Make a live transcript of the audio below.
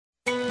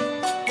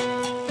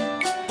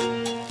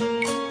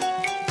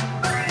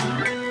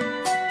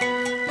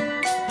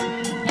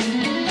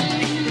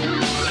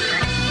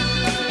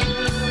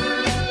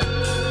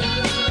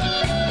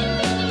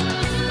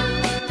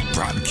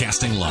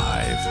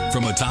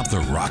From atop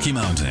the Rocky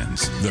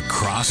Mountains, the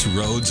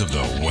crossroads of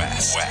the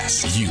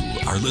West, you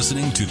are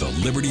listening to the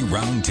Liberty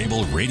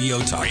Roundtable Radio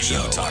Talk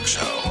Show.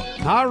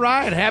 All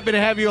right, happy to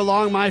have you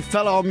along, my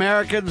fellow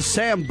Americans.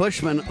 Sam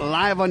Bushman,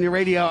 live on your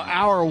radio,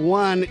 Hour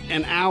 1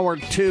 and Hour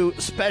 2.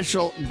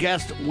 Special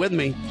guest with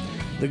me.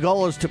 The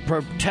goal is to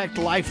protect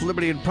life,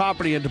 liberty, and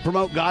property, and to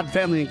promote God,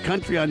 family, and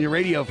country on your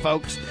radio,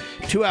 folks.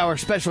 2-hour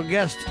special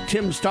guest,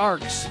 Tim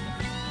Starks.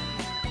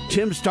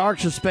 Tim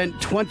Starks has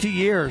spent 20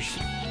 years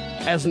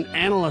as an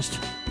analyst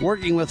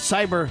working with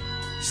cyber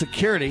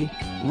security,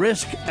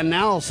 risk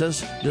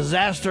analysis,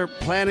 disaster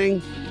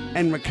planning,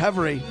 and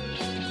recovery.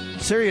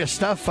 Serious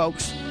stuff,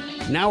 folks.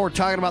 Now we're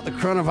talking about the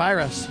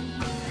coronavirus.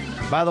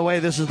 By the way,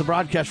 this is the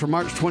broadcast for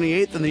March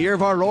 28th in the year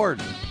of our Lord,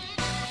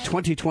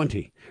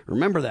 2020.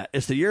 Remember that.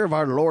 It's the year of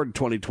our Lord,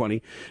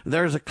 2020.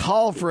 There's a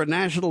call for a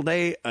national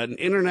day, an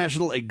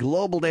international, a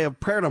global day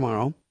of prayer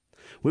tomorrow.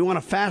 We want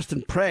to fast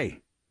and pray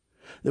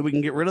that we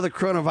can get rid of the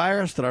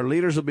coronavirus, that our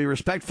leaders will be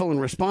respectful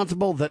and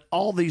responsible, that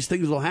all these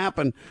things will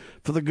happen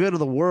for the good of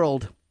the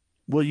world.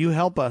 Will you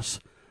help us?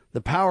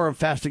 The power of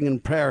fasting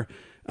and prayer,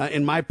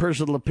 in my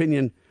personal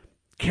opinion,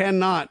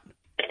 cannot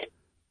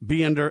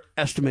be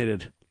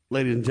underestimated,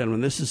 ladies and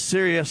gentlemen. This is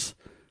serious,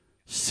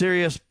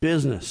 serious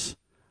business.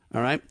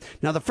 All right.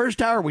 Now, the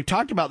first hour, we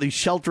talked about these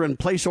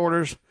shelter-in-place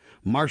orders,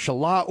 martial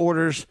law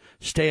orders,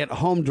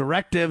 stay-at-home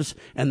directives,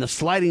 and the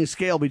sliding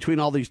scale between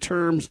all these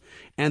terms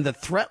and the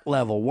threat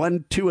level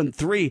 1, 2, and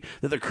 3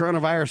 that the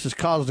coronavirus has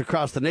caused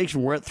across the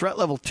nation. We're at threat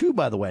level 2,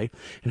 by the way,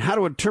 and how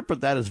to interpret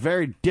that is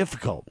very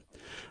difficult.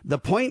 The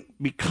point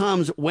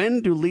becomes,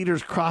 when do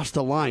leaders cross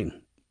the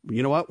line?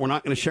 You know what? We're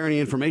not going to share any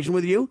information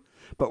with you,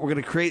 but we're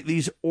going to create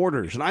these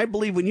orders. And I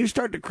believe when you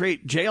start to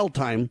create jail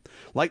time,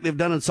 like they've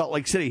done in Salt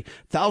Lake City,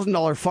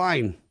 $1,000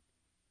 fine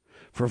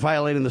for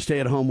violating the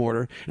stay-at-home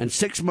order, and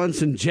 6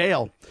 months in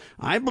jail.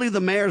 I believe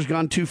the mayor's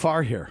gone too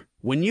far here.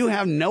 When you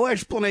have no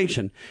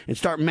explanation and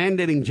start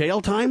mandating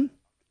jail time,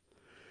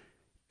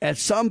 at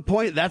some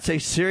point, that's a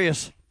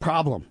serious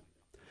problem.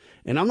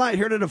 And I'm not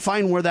here to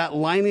define where that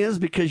line is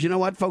because, you know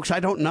what, folks, I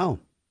don't know.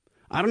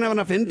 I don't have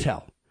enough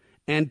intel.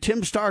 And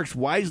Tim Starks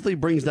wisely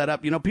brings that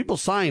up. You know, people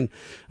sign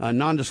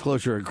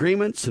non-disclosure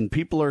agreements and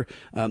people are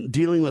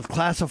dealing with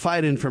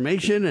classified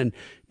information. And,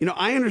 you know,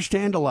 I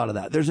understand a lot of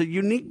that. There's a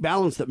unique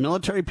balance that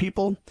military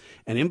people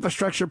and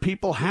infrastructure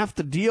people have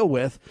to deal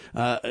with,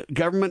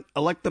 government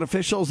elected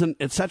officials and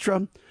et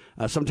cetera.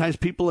 Sometimes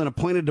people in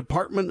appointed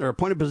department or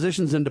appointed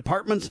positions in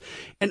departments.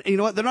 And you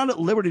know what? They're not at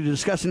liberty to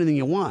discuss anything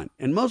you want.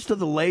 And most of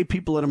the lay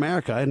people in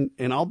America,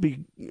 and I'll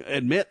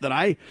admit that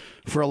I,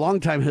 for a long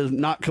time, have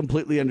not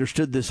completely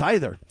understood this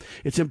either.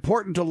 It's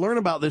important to learn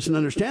about this and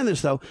understand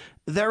this, though.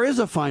 There is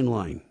a fine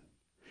line.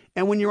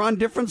 And when you're on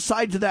different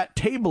sides of that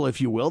table,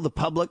 if you will, the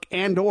public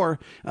and or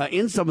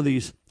in some of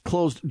these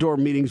closed door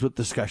meetings with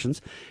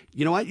discussions,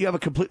 you know what? You have a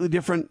completely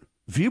different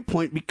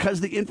viewpoint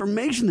because the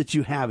information that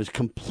you have is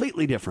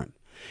completely different.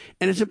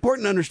 And it's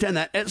important to understand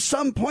that at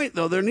some point,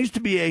 though, there needs to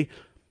be a,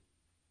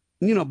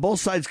 you know, both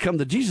sides come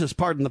to Jesus,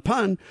 pardon the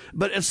pun,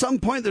 but at some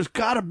point there's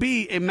got to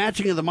be a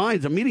matching of the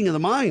minds, a meeting of the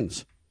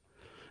minds.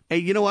 Hey,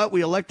 you know what?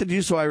 We elected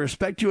you, so I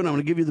respect you, and I'm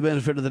going to give you the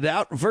benefit of the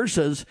doubt,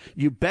 versus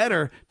you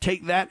better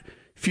take that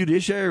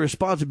fiduciary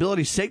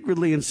responsibility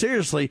sacredly and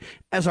seriously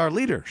as our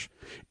leaders.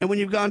 And when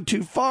you've gone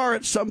too far,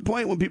 at some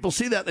point when people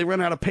see that, they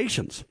run out of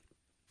patience.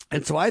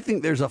 And so I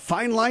think there's a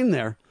fine line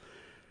there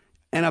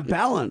and a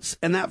balance,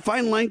 and that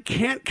fine line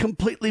can't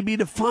completely be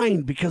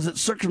defined because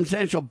it's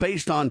circumstantial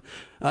based on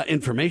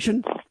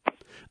information,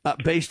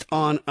 based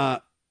on,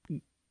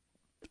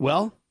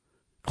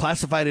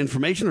 classified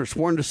information or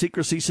sworn to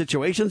secrecy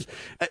situations.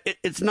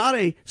 It's not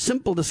a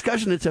simple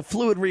discussion. It's a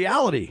fluid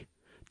reality.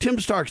 Tim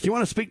Starks, do you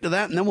want to speak to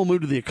that? And then we'll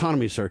move to the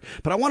economy, sir.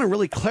 But I want to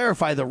really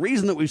clarify the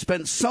reason that we've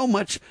spent so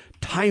much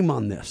time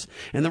on this.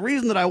 And the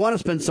reason that I want to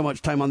spend so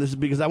much time on this is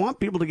because I want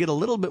people to get a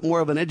little bit more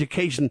of an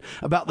education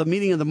about the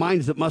meeting of the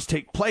minds that must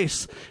take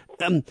place.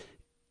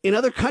 In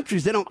other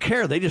countries, they don't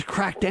care. They just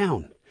crack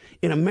down.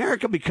 In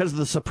America, because of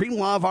the supreme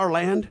law of our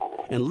land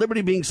and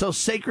liberty being so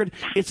sacred,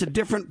 it's a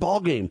different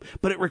ballgame.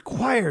 But it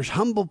requires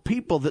humble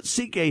people that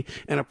seek an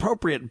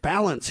appropriate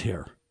balance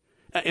here.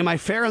 Am I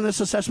fair in this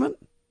assessment?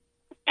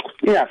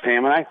 Yeah,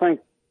 Sam, and I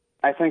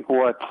think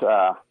what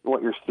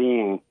you're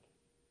seeing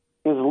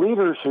is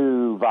leaders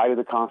who value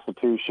the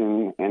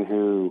Constitution and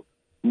who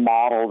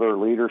model their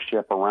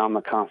leadership around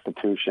the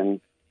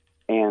Constitution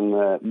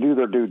and do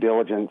their due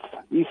diligence.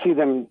 You see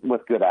them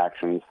with good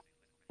actions.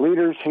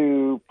 Leaders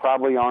who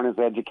probably aren't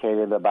as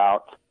educated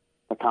about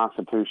the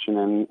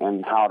Constitution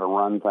and how to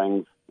run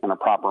things in a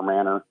proper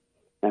manner,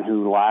 and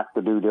who lack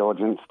the due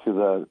diligence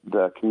to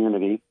the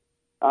community,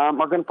 are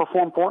going to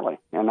perform poorly.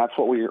 And that's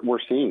what we're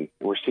seeing.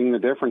 We're seeing the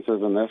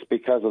differences in this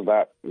because of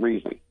that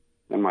reason,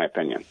 in my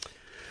opinion.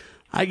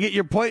 I get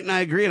your point, and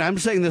I agree. And I'm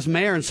saying this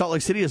mayor in Salt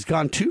Lake City has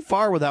gone too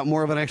far without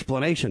more of an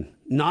explanation.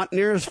 Not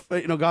near as,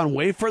 gone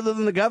way further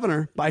than the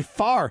governor, by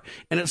far.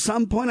 And at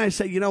some point I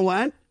say, you know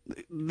what?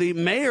 The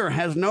mayor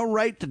has no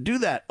right to do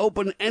that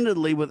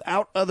open-endedly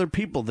without other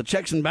people, the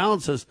checks and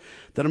balances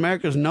that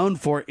America is known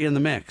for in the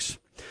mix.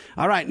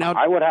 All right. Now,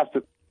 I would have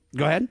to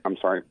go ahead. I'm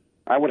sorry.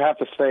 I would have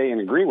to say and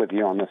agree with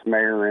you on this,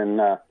 Mayor, in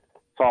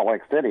Salt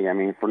Lake City. I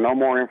mean, for no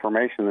more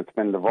information that's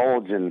been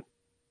divulged and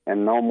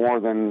no more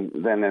than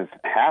has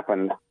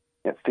happened,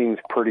 it seems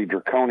pretty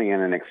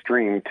draconian and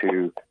extreme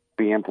to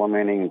be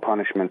implementing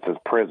punishments as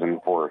prison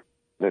for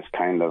this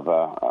kind of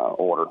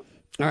order.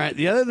 All right.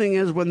 The other thing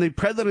is when the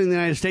president of the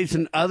United States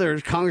and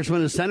others,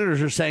 congressmen and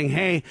senators, are saying,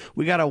 hey,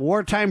 we got a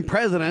wartime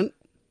president.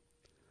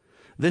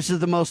 This is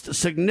the most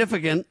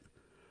significant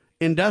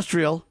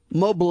industrial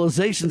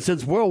mobilization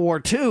since World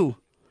War II.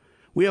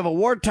 We have a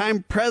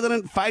wartime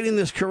president fighting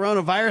this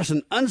coronavirus,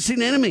 an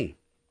unseen enemy,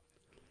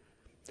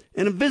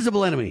 an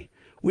invisible enemy.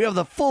 We have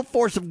the full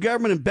force of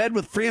government in bed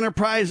with free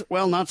enterprise.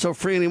 Well, not so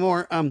free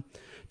anymore.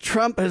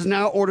 Trump has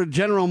now ordered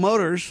General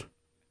Motors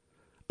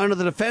under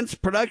the Defense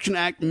Production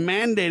Act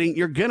mandating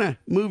you're going to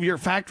move your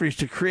factories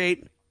to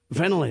create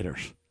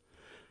ventilators.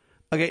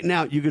 Okay,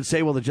 now you could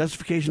say, well, the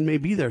justification may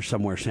be there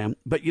somewhere, Sam.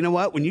 But you know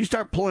what? When you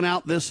start pulling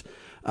out this,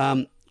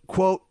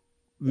 quote,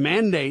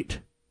 mandate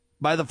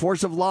by the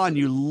force of law, and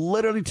you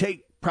literally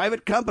take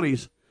private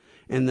companies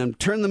and then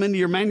turn them into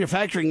your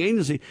manufacturing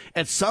agency,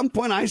 at some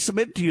point I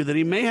submit to you that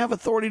he may have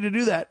authority to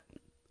do that.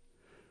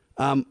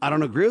 I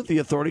don't agree with the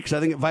authority because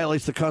I think it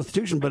violates the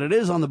Constitution, but it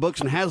is on the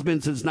books and has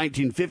been since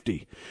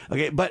 1950.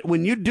 Okay, but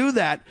when you do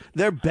that,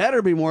 there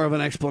better be more of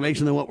an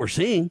explanation than what we're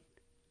seeing.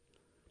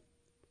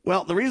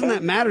 Well, the reason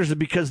that matters is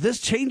because this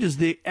changes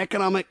the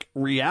economic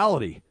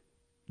reality,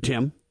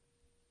 Tim.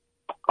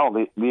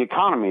 Oh, the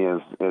economy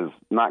is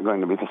not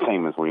going to be the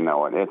same as we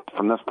know it.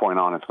 From this point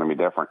on, it's going to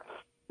be different.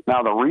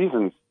 Now, the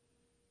reasons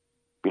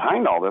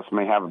behind all this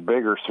may have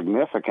bigger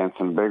significance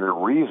and bigger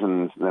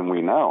reasons than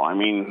we know. I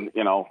mean,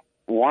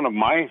 one of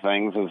my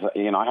things is,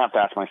 I have to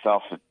ask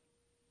myself,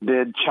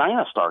 did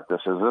China start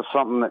this? Is this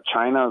something that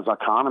China's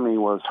economy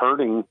was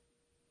hurting,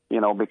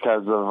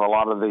 because of a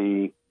lot of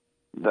the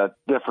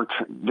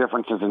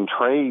differences in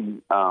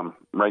trade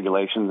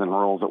regulations and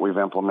rules that we've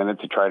implemented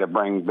to try to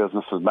bring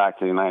businesses back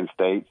to the United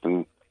States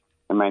and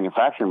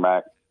manufacturing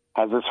back?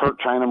 Has this hurt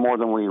China more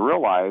than we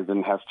realize?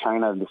 And has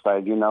China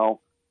decided,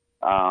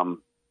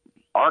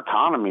 our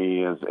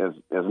economy is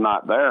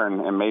not there,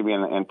 and maybe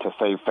and to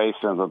save face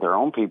of their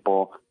own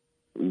people,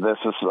 this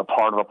is a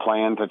part of a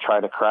plan to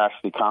try to crash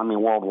the economy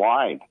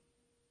worldwide.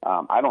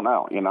 I don't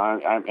know,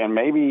 and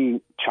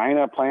maybe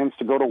China plans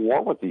to go to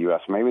war with the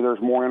U.S. Maybe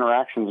there's more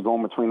interactions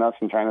going between us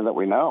and China that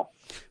we know.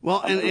 Well,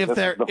 and if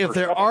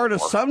there are to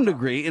some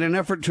degree, in an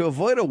effort to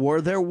avoid a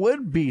war, there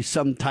would be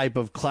some type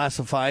of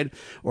classified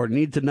or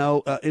need to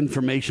know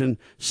information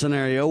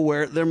scenario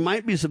where there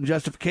might be some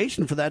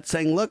justification for that,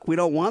 saying, look, we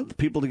don't want the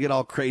people to get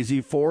all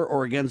crazy for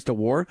or against a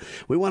war.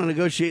 We want to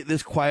negotiate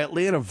this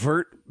quietly and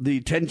avert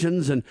the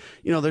tensions. And,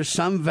 there's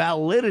some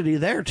validity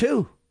there,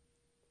 too.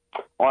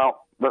 Well,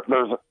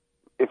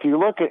 if you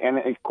look at, and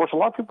of course, a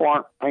lot of people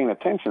aren't paying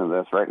attention to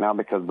this right now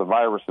because the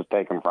virus has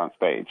taken front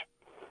stage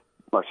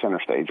or center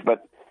stage.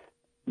 But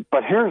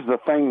here's the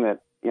thing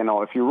that,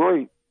 if you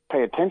really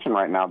pay attention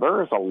right now,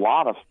 there is a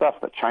lot of stuff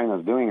that China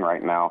is doing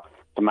right now,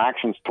 some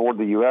actions toward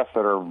the U.S.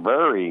 that are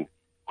very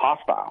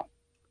hostile.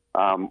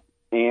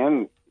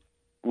 And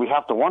we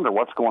have to wonder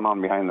what's going on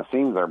behind the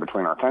scenes there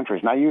between our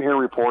countries. Now, you hear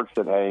reports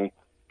that, hey,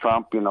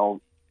 Trump,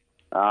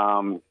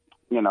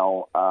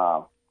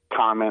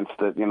 comments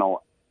that,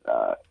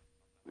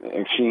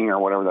 Xi or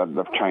whatever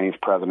the Chinese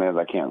president is,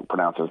 I can't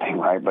pronounce his name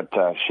right, but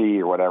Xi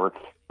or whatever,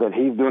 that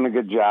he's doing a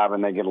good job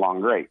and they get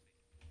along great.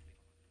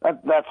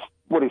 That's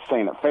what he's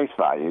saying at face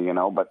value,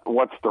 but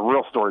what's the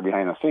real story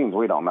behind the scenes,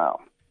 we don't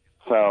know.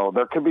 So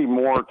there could be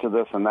more to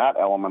this and that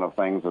element of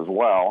things as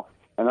well,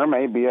 and there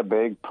may be a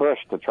big push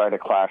to try to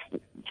crash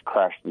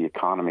the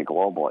economy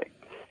globally.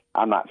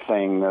 I'm not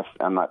saying this,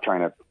 I'm not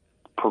trying to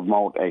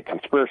promote a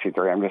conspiracy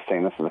theory. I'm just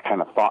saying this is the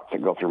kind of thoughts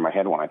that go through my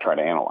head when I try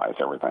to analyze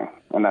everything.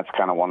 And that's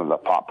kind of one of the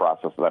thought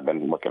processes I've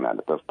been looking at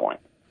this point.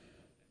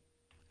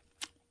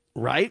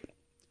 Right.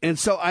 And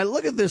so I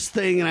look at this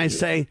thing and I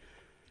say,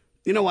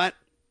 you know what?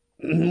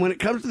 When it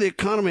comes to the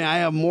economy, I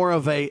have more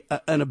of an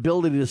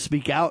ability to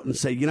speak out and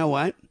say, you know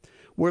what?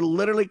 We're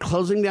literally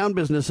closing down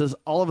businesses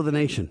all over the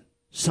nation.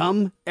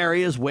 Some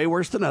areas way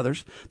worse than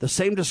others. The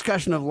same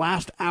discussion of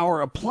last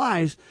hour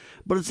applies,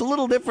 but it's a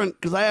little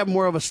different because I have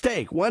more of a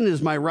stake. One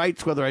is my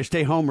rights, whether I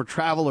stay home or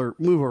travel or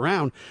move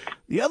around.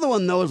 The other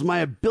one, though, is my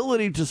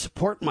ability to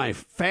support my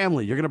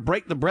family. You're going to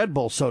break the bread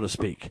bowl, so to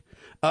speak,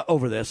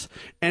 over this.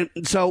 And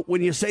so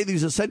when you say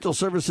these essential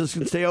services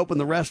can stay open,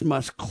 the rest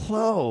must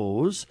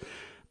close,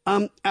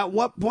 at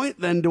what point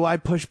then do I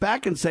push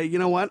back and say, you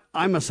know what,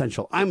 I'm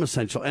essential.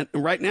 And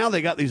right now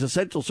they got these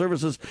essential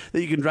services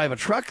that you can drive a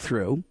truck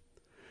through.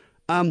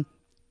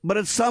 But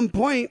at some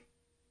point,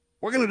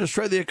 we're going to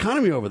destroy the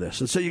economy over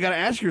this. And so you got to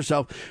ask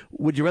yourself,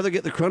 would you rather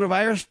get the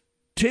coronavirus,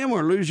 Tim,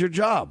 or lose your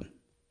job?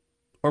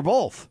 Or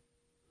both?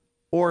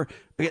 Or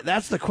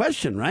that's the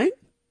question, right?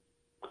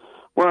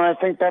 Well, I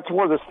think that's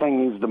where this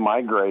thing needs to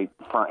migrate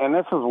from. And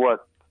this is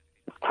what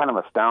is kind of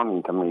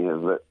astounding to me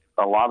is that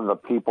a lot of the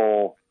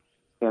people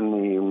in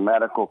the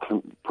medical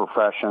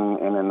profession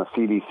and in the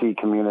CDC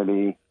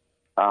community,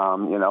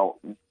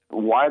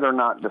 why they're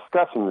not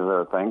discussing these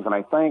other things, and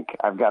I think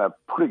I've got a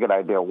pretty good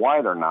idea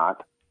why they're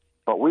not,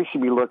 but we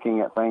should be looking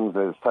at things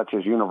such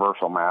as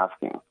universal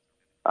masking.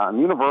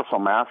 Universal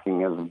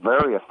masking is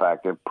very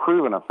effective,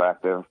 proven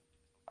effective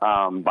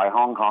by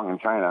Hong Kong and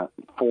China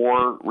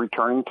for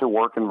returning to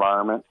work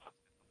environments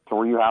to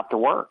where you have to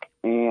work.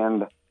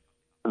 And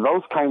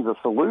those kinds of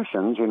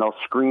solutions,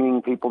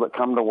 screening people that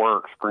come to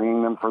work,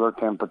 screening them for their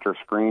temperature,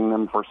 screening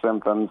them for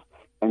symptoms,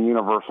 and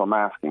universal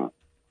masking,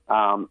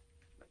 and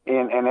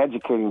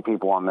educating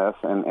people on this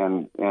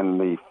and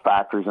the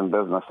factories and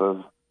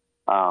businesses,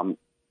 and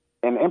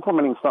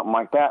implementing something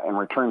like that and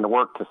returning to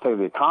work to save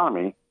the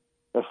economy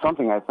is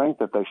something I think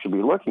that they should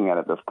be looking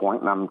at this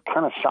point, and I'm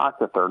kind of shocked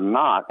that they're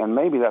not, and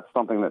maybe that's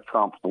something that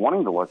Trump's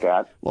wanting to look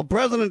at. Well,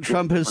 President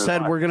Trump has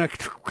said we're going to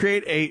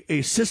create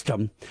a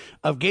system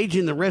of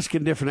gauging the risk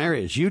in different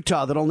areas.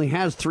 Utah, that only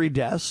has 3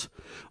 deaths,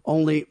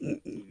 only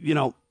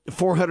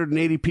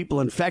 480 people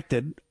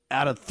infected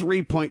out of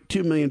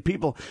 3.2 million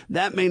people,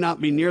 that may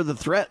not be near the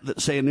threat that,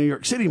 say, in New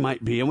York City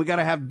might be. And we got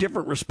to have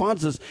different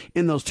responses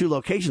in those 2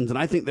 locations. And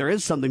I think there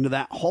is something to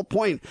that whole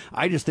point.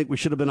 I just think we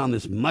should have been on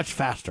this much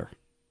faster.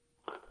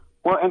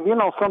 Well, and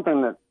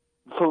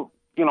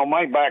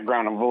my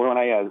background of when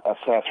I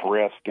assess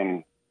risk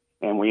and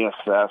we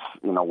assess,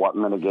 what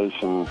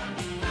mitigation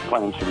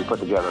plans should be put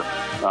together.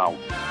 I'll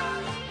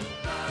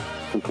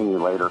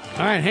continue later. All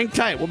right, hang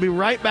tight. We'll be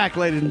right back,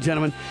 ladies and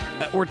gentlemen.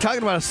 We're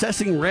talking about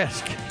assessing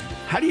risk.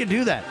 How do you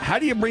do that? How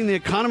do you bring the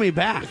economy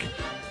back?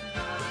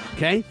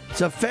 Okay,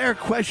 it's a fair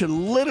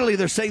question. Literally,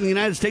 they're saying the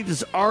United States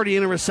is already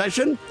in a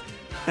recession,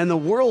 and the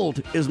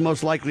world is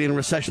most likely in a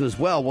recession as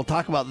well. We'll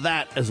talk about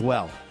that as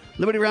well.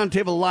 Liberty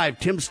Roundtable Live,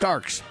 Tim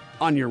Starks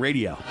on your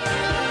radio.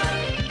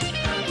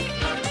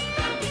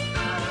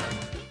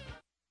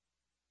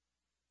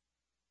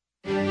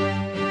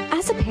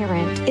 As a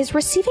parent, is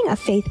receiving a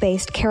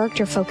faith-based,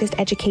 character-focused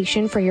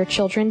education for your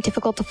children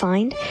difficult to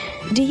find?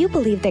 Do you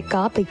believe that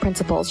godly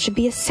principles should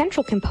be a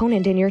central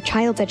component in your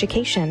child's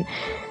education?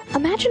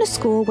 Imagine a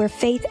school where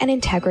faith and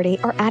integrity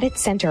are at its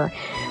center,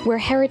 where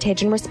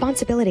heritage and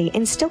responsibility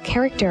instill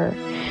character.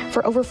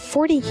 For over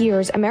 40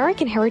 years,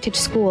 American Heritage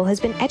School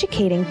has been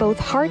educating both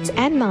hearts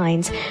and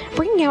minds,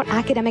 bringing out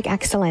academic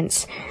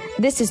excellence.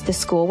 This is the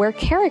school where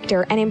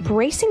character and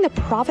embracing the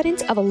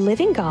providence of a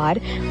living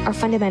God are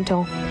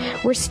fundamental,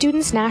 where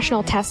students'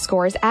 national test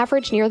scores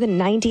average near the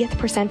 90th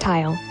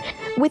percentile.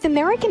 With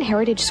American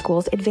Heritage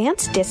School's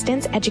Advanced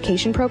Distance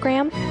Education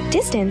Program,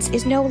 distance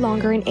is no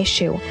longer an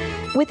issue.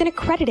 With an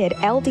accredited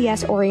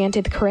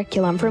LDS-oriented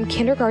curriculum from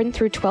kindergarten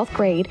through 12th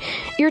grade,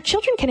 your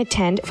children can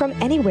attend from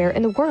anywhere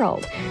in the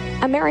world.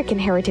 American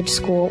Heritage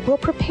School will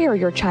prepare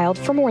your child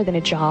for more than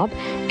a job.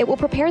 It will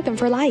prepare them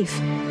for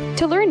life.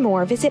 To learn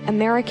more, visit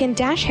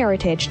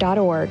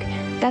American-Heritage.org.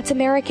 That's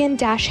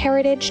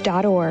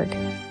American-Heritage.org.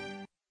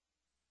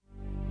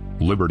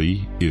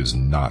 Liberty is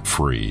not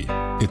free.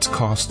 Its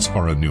costs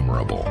are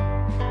innumerable.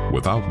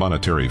 Without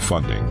monetary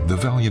funding, the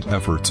valiant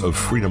efforts of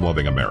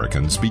freedom-loving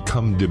Americans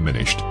become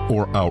diminished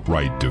or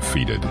outright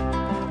defeated.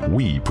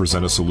 We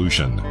present a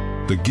solution,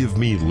 the Give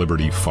Me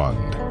Liberty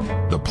Fund.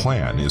 The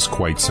plan is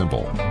quite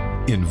simple.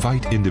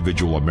 Invite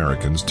individual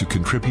Americans to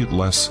contribute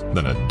less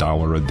than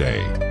 $1 a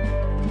day.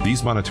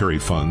 These monetary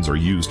funds are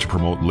used to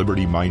promote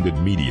liberty-minded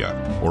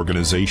media,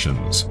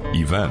 organizations,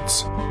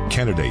 events,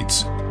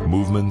 candidates,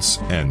 movements,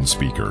 and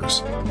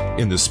speakers.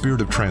 In the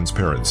spirit of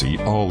transparency,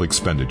 all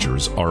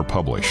expenditures are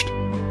published.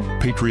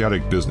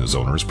 Patriotic business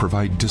owners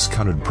provide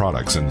discounted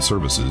products and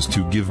services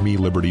to Give Me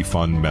Liberty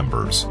Fund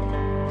members.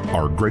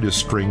 Our greatest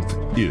strength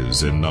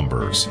is in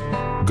numbers.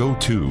 Go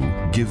to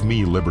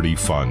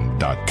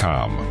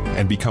GiveMeLibertyFund.com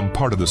and become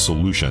part of the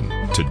solution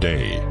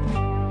today.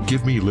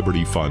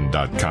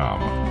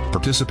 GiveMeLibertyFund.com.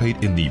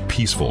 Participate in the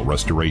peaceful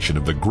restoration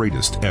of the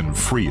greatest and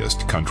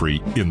freest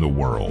country in the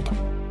world.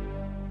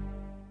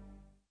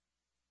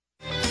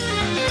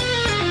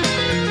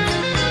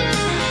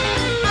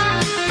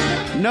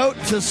 Note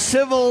to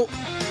civil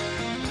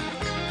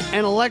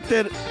and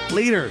elected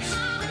leaders.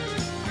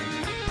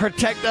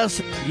 Protect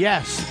us,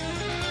 yes.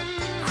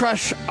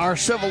 Crush our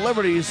civil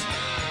liberties,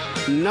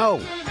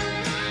 no.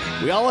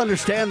 We all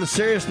understand the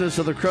seriousness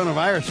of the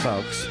coronavirus,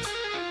 folks,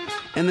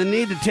 and the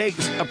need to take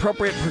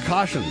appropriate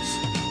precautions.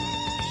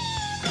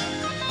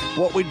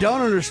 What we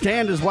don't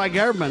understand is why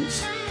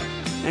governments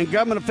and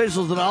government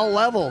officials at all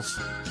levels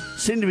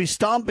seem to be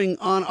stomping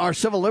on our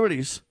civil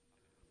liberties.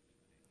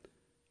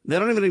 They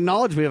don't even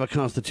acknowledge we have a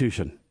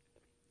Constitution.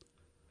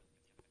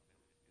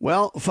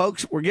 Well,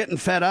 folks, we're getting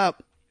fed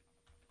up.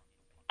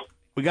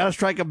 We got to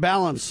strike a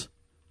balance.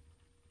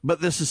 But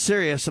this is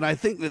serious, and I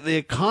think that the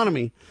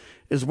economy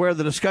is where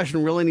the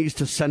discussion really needs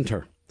to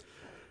center.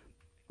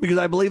 Because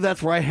I believe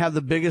that's where I have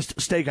the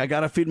biggest stake. I got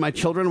to feed my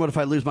children. What if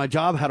I lose my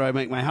job? How do I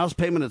make my house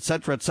payment, et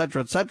cetera, et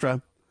cetera, et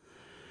cetera?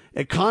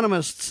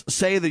 Economists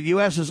say the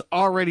U.S. is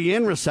already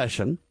in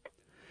recession,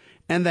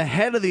 and the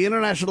head of the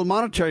International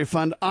Monetary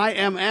Fund,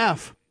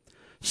 IMF,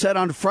 said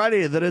on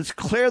Friday that it's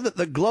clear that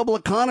the global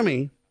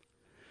economy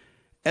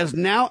has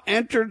now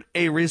entered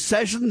a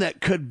recession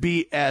that could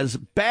be as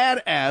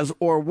bad as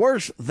or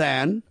worse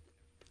than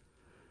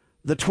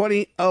the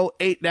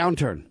 2008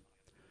 downturn.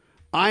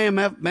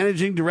 IMF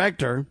Managing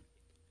Director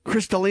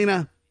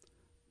Kristalina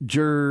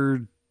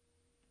Georgieva,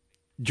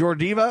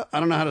 I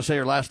don't know how to say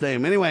her last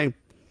name. Anyway,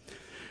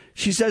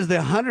 she says the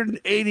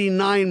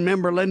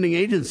 189-member lending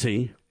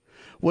agency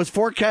was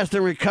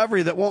forecasting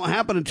recovery that won't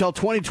happen until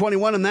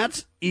 2021, and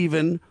that's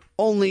even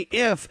only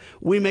if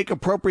we make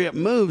appropriate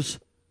moves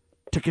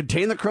to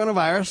contain the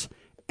coronavirus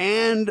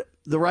and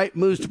the right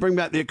moves to bring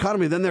back the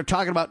economy. Then they're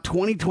talking about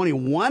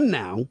 2021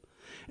 now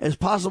as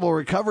possible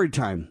recovery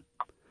time.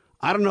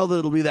 I don't know that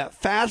it'll be that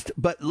fast,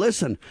 but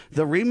listen,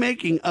 the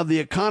remaking of the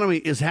economy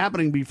is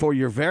happening before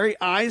your very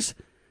eyes,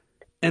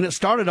 and it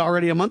started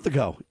already a month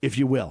ago, if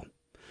you will.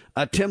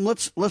 Tim,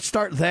 let's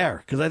start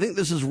there, because I think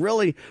this is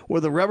really where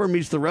the rubber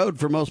meets the road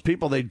for most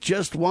people. They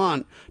just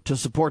want to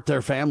support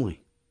their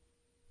family.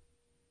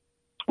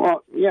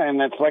 Well, yeah, and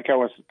that's like I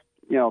was,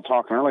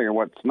 talking earlier.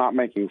 What's not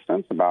making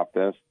sense about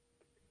this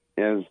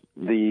is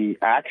the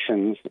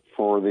actions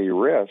for the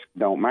risk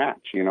don't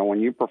match. When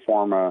you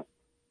perform a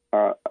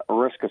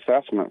risk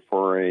assessment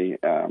for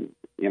an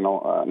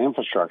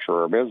infrastructure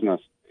or a business,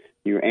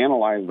 you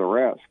analyze the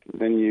risk,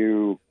 then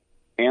you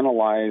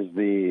analyze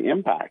the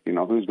impact.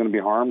 Who's going to be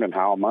harmed and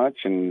how much,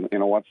 and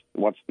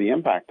what's the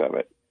impact of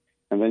it,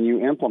 and then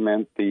you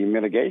implement the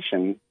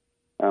mitigation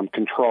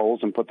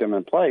controls and put them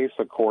in place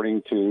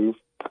according to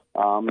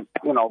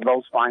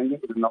those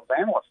findings and those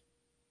analysts.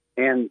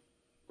 And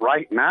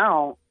right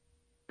now,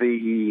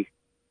 the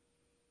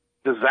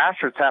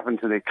disaster that's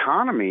happened to the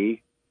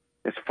economy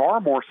is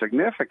far more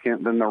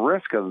significant than the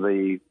risk of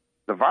the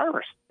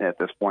virus at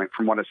this point,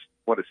 from what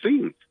it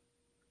seems.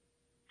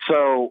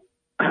 So,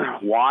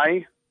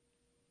 why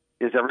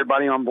is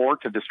everybody on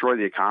board to destroy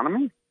the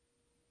economy?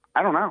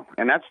 I don't know,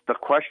 and that's the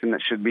question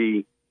that should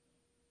be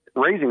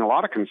raising a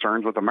lot of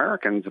concerns with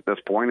Americans at this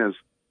point. Is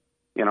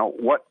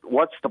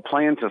what's the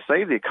plan to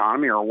save the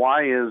economy, or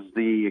why is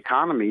the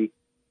economy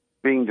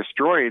being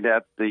destroyed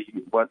at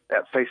what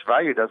at face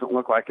value doesn't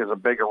look like is a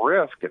bigger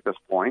risk at this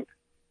point?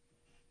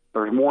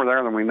 There's more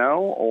there than we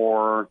know,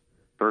 or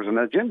there's an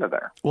agenda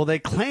there. Well, they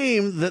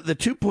claim that the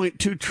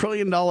 $2.2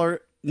 trillion,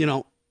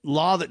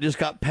 law that just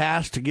got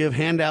passed to give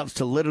handouts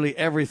to literally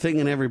everything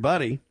and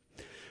everybody,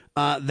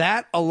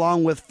 that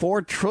along with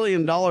 $4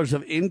 trillion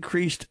of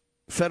increased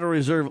Federal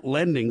Reserve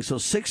lending, so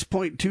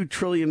 $6.2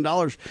 trillion.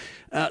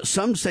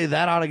 Some say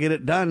that ought to get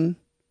it done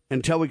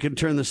until we can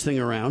turn this thing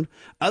around.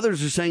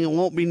 Others are saying it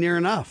won't be near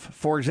enough.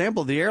 For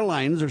example, the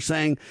airlines are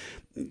saying,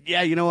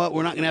 yeah, you know what,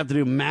 we're not going to have to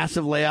do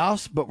massive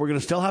layoffs, but we're going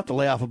to still have to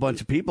lay off a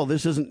bunch of people.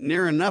 This isn't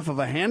near enough of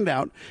a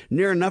handout,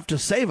 near enough to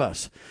save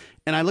us.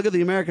 And I look at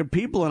the American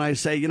people and I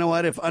say, you know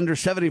what, if under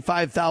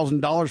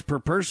 $75,000 per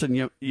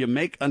person, you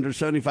make under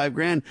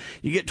 $75,000,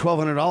 you get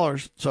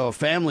 $1,200. So a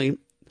family,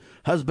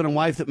 husband and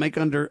wife that make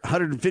under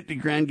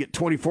 $150,000 get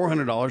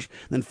 $2,400,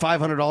 then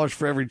 $500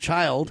 for every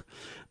child.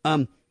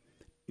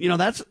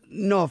 That's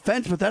no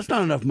offense, but that's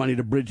not enough money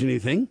to bridge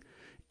anything.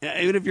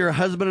 Even if you're a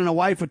husband and a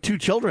wife with 2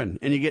 children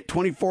and you get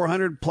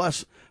 $2,400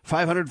 plus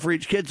 $500 for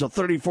each kid, so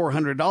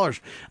 $3,400.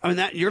 I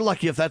mean, you're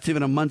lucky if that's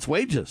even a month's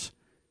wages.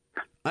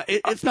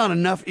 It's not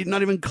enough,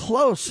 not even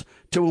close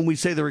to when we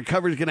say the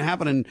recovery is going to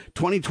happen in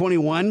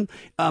 2021.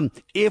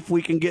 If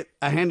we can get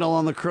a handle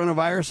on the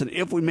coronavirus and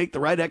if we make the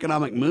right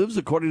economic moves,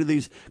 according to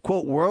these,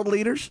 quote, world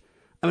leaders.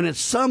 I mean, at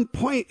some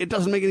point, it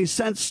doesn't make any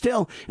sense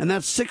still. And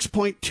that's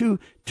 $6.2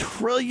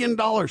 trillion,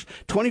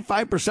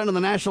 25% of the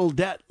national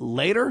debt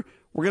later.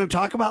 We're going to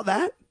talk about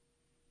that?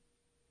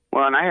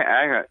 Well, and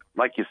I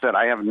like you said,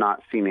 I have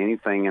not seen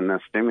anything in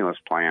this stimulus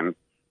plan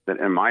that,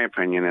 in my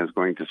opinion, is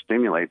going to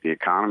stimulate the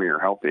economy or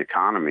help the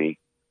economy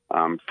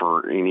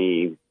for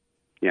any,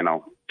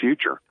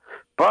 future.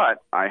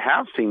 But I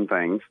have seen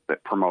things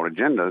that promote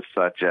agendas,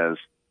 such as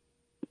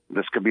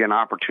this could be an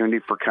opportunity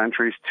for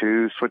countries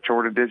to switch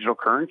over to digital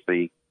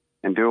currency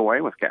and do away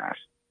with cash.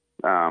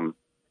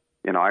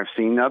 I've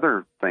seen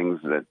other things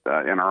that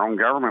in our own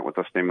government with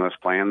the stimulus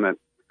plan that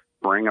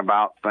bring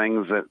about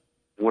things that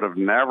would have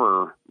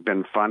never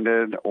been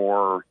funded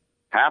or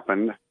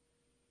happened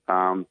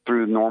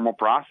through the normal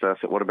process.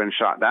 It would have been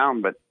shot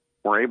down, but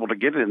we're able to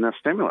get it in this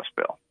stimulus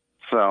bill.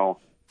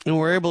 And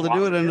we're able to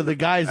do it under the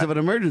guise of an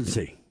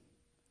emergency.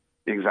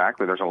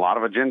 Exactly. There's a lot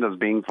of agendas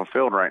being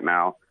fulfilled right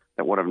now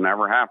that would have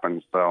never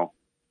happened. So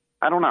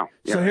I don't know.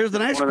 So here's the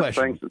next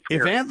question.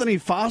 If Anthony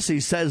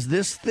Fauci says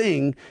this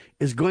thing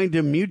is going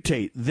to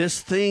mutate,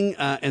 this thing,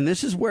 and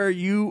this is where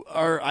you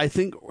are, I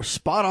think,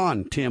 spot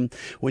on, Tim,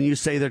 when you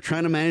say they're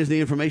trying to manage the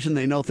information,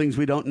 they know things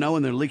we don't know,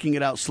 and they're leaking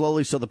it out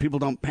slowly so the people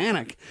don't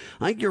panic.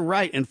 I think you're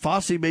right. And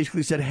Fauci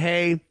basically said,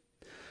 hey,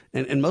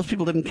 and most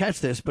people didn't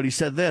catch this, but he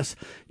said this,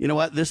 you know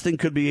what, this thing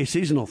could be a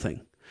seasonal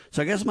thing.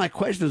 So I guess my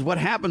question is, what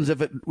happens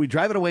if we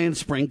drive it away in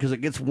spring because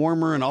it gets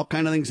warmer and all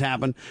kind of things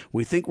happen?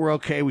 We think we're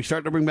okay. We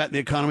start to bring back the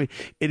economy.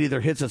 It either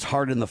hits us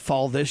hard in the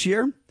fall this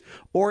year,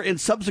 or in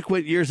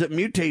subsequent years it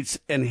mutates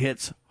and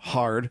hits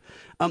hard.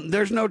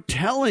 There's no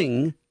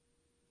telling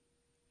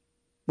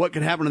what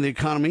could happen to the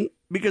economy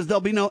because there'll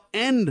be no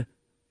end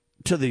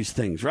to these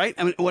things, right?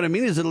 I mean, what I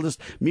mean is it'll just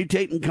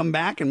mutate and come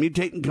back and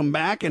mutate and come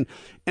back. And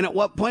at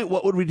what point,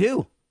 what would we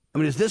do? I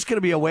mean, is this going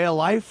to be a way of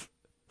life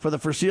for the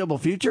foreseeable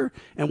future?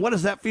 And what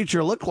does that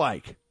future look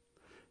like?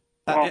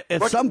 Well,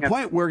 at some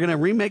point, we're going to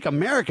remake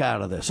America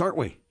out of this, aren't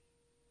we?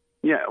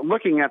 Yeah,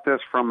 looking at this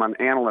from an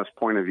analyst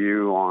point of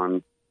view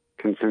on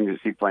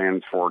contingency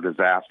plans for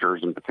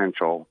disasters and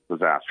potential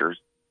disasters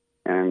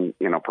and,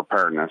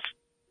 preparedness,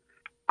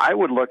 I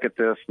would look at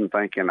this and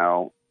think,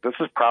 this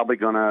is probably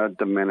going to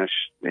diminish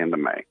the end of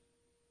May.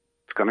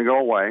 It's going to go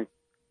away.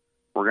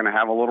 We're going to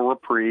have a little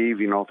reprieve,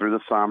 through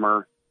the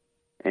summer,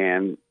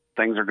 and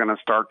things are going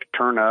to start to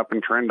turn up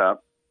and trend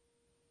up.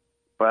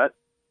 But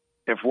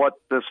if what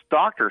this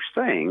doctor's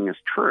saying is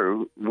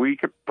true, we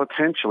could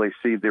potentially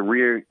see the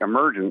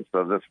reemergence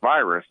of this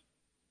virus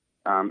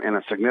in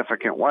a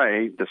significant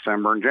way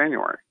December and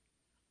January.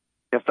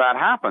 If that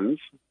happens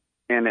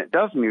and it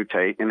does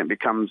mutate and it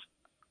becomes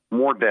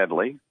more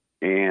deadly,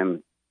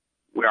 and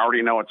we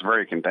already know it's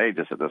very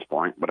contagious at this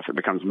point, but if it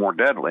becomes more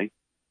deadly,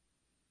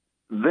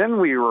 then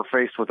we were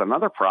faced with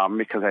another problem,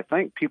 because I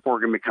think people are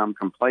going to become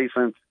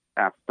complacent,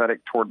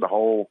 apathetic toward the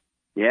whole,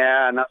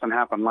 nothing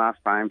happened last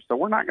time, so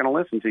we're not going to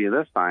listen to you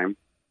this time.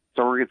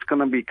 So it's going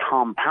to be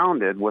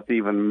compounded with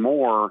even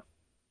more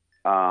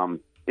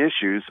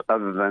issues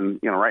other than,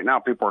 right now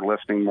people are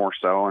listening more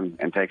so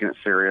and taking it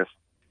serious.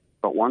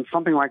 But once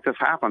something like this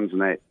happens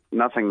and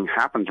nothing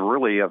happens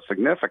really of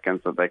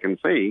significance that they can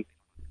see,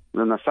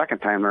 then the second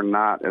time they're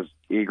not as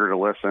eager to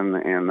listen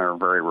and they're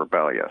very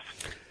rebellious.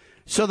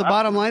 So the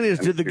bottom line is,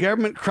 did the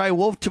government cry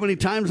wolf too many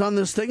times on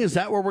this thing? Is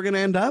that where we're going to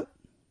end up?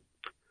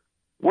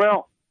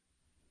 Well,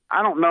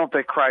 I don't know if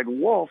they cried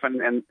wolf,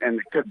 and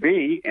it could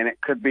be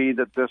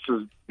that this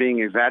is being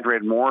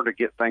exaggerated more to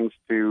get things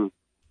to,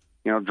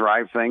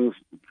 drive things,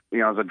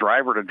 as a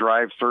driver to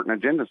drive certain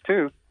agendas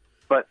too.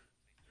 But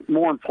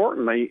more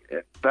importantly,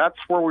 that's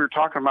where we were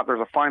talking about. There's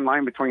a fine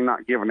line between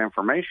not giving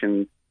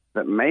information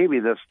that maybe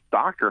this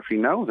doctor, if he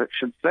knows it,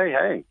 should say,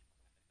 hey,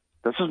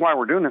 this is why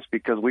we're doing this,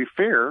 because we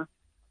fear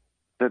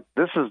that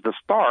this is the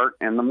start,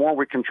 and the more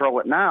we control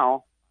it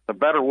now, the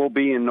better we'll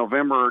be in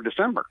November or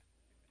December,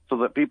 so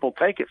that people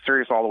take it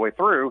serious all the way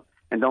through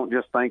and don't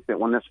just think that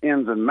when this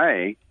ends in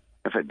May,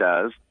 if it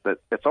does, that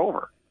it's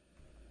over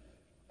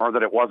or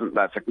that it wasn't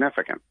that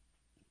significant.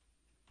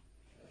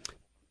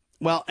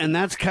 Well, and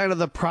that's kind of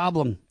the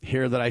problem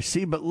here that I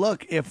see. But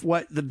look, if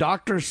what the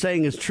doctor's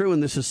saying is true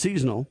and this is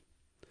seasonal,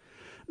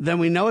 then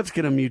we know it's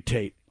going to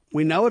mutate.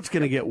 We know it's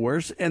going to get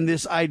worse. And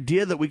this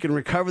idea that we can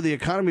recover the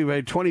economy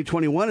by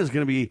 2021 is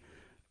going to be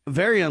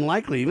very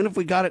unlikely. Even if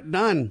we got it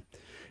done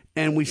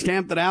and we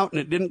stamped it out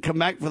and it didn't come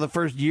back for the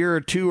first year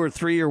or 2 or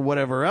 3 or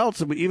whatever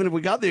else, even if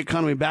we got the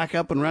economy back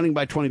up and running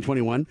by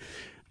 2021,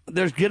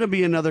 there's going to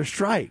be another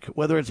strike,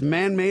 whether it's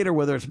man-made or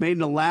whether it's made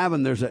in a lab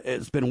and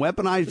it's been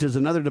weaponized is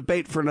another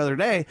debate for another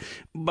day.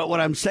 But what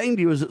I'm saying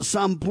to you is, at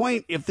some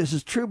point, if this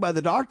is true by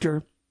the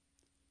doctor,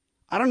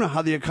 I don't know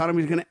how the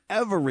economy is going to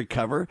ever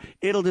recover.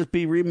 It'll just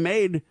be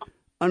remade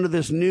under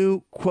this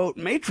new, quote,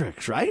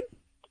 matrix, right?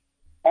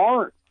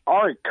 Our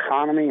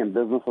economy and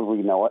business as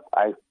we know it,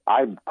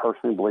 I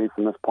personally believe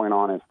from this point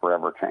on, is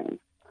forever changed.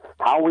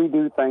 How we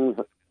do things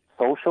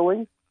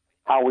socially,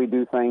 how we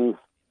do things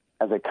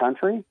as a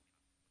country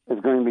is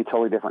going to be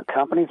totally different.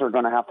 Companies are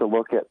going to have to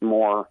look at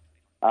more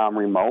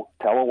remote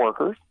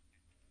teleworkers.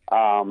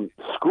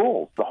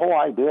 Schools, the whole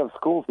idea of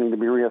schools need to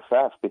be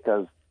reassessed,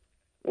 because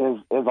is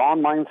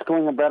online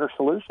schooling a better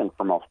solution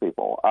for most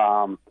people?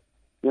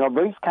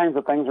 These kinds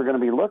of things are going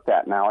to be looked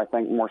at now, I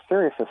think, more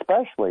serious,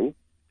 especially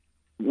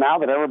now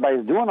that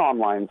everybody's doing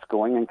online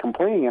schooling and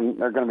completing, and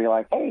they're going to be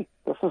like, hey,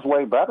 this is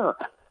way better.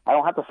 I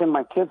don't have to send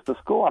my kids to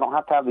school. I don't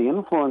have to have the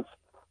influence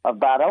of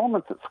bad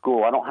elements at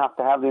school. I don't have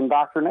to have the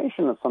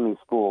indoctrination of some of these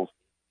schools.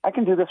 I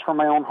can do this from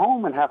my own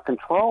home and have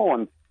control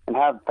and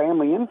have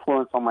family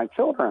influence on my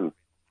children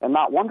and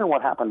not wonder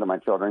what happened to my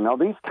children. Now,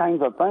 these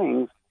kinds of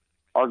things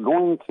are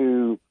going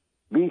to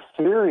be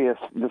serious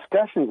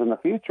discussions in the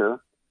future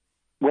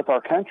with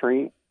our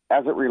country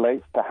as it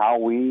relates to how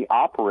we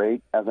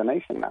operate as a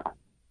nation now.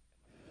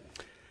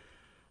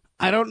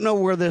 I don't know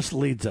where this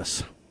leads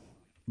us,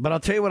 but I'll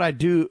tell you what I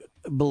do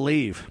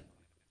believe.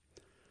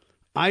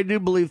 I do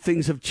believe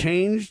things have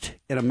changed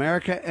in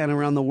America and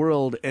around the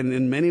world, and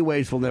in many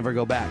ways will never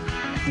go back.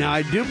 Now,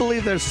 I do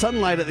believe there's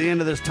sunlight at the end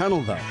of this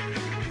tunnel, though.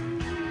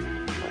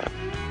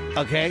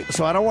 Okay,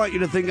 so I don't want you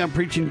to think I'm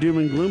preaching doom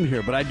and gloom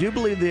here, but I do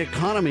believe the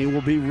economy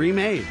will be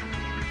remade.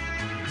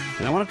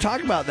 And I want to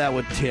talk about that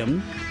with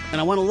Tim,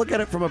 and I want to look at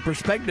it from a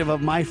perspective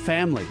of my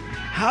family.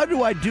 How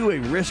do I do a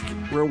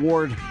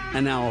risk-reward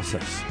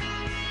analysis?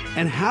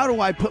 And how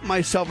do I put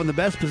myself in the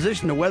best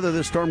position to weather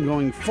this storm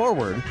going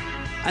forward?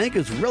 I think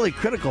it's really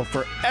critical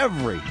for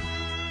every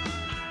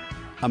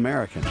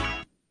American.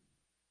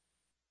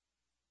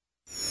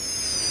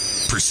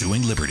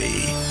 Pursuing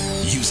liberty,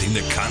 using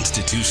the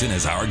Constitution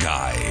as our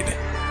guide.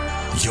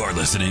 You're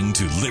listening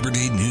to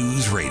Liberty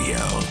News Radio.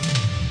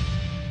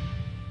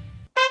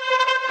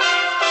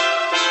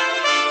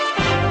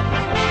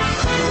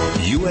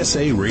 You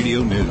USA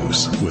Radio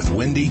News with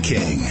Wendy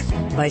King.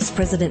 Vice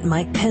President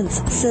Mike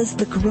Pence says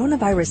the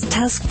coronavirus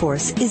task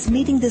force is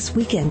meeting this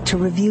weekend to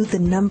review the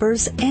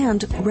numbers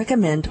and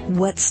recommend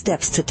what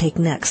steps to take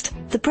next.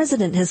 The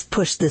president has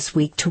pushed this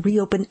week to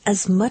reopen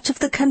as much of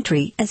the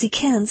country as he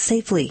can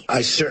safely.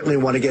 I certainly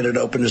want to get it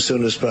open as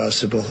soon as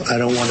possible. I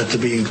don't want it to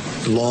be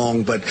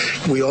long, but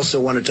we also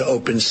want it to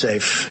open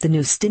safe. The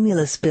new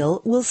stimulus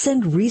bill will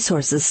send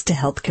resources to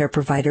healthcare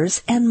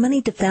providers and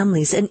money to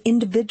families and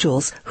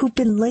individuals who've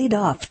been laid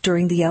off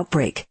during the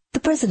outbreak. The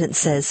president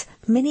says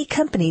many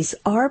companies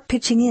are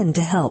pitching in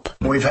to help.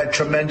 We've had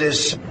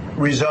tremendous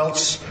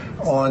results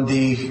on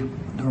the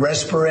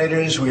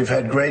respirators. We've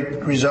had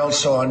great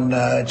results on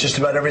just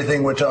about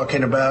everything we're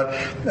talking about.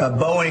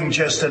 Boeing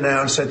just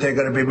announced that they're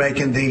going to be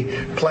making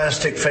the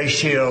plastic face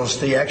shields,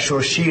 the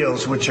actual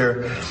shields, which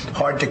are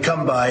hard to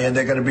come by, and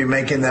they're going to be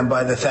making them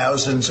by the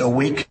thousands a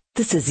week.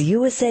 This is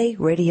USA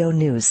Radio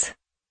News.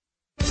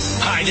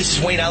 Hi, this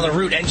is Wayne Allen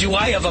Root, and do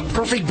I have a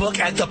perfect book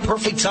at the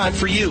perfect time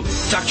for you?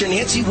 Dr.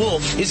 Nancy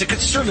Wolfe is a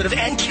conservative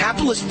and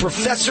capitalist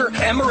professor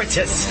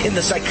emeritus in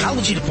the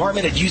psychology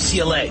department at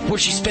UCLA, where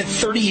she spent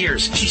 30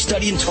 years. She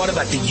studied and taught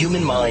about the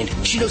human mind.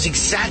 She knows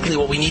exactly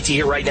what we need to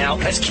hear right now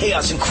as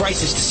chaos and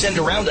crisis descend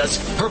around us.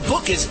 Her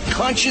book is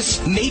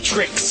Conscious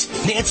Matrix.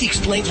 Nancy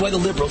explains why the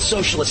liberals,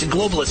 socialists, and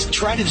globalists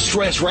try to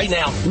destroy us right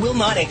now will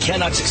not and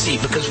cannot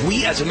succeed, because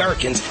we as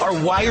Americans are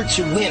wired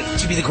to win,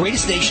 to be the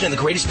greatest nation and the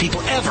greatest people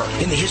ever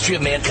in the history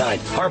of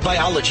mankind. Our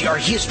biology, our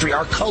history,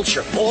 our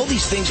culture, all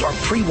these things are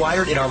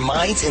pre-wired in our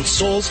minds and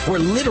souls. We're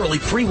literally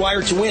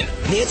pre-wired to win.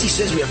 Nancy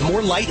says we have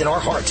more light in our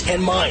hearts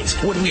and minds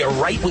when we are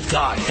right with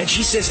God. And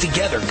she says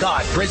together,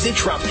 God, President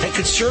Trump, and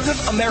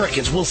conservative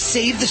Americans will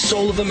save the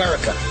soul of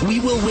America. We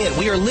will win.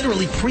 We are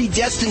literally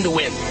predestined to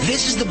win.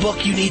 This is the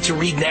book you need to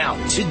read now.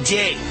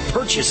 Today,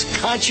 purchase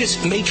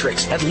Conscious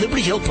Matrix at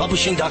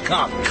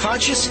LibertyHillPublishing.com.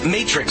 Conscious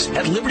Matrix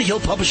at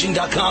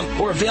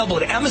LibertyHillPublishing.com, or available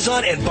at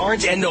Amazon and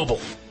Barnes & Noble.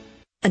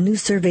 A new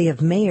survey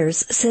of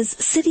mayors says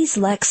cities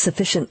lack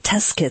sufficient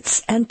test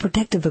kits and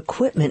protective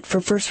equipment for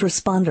first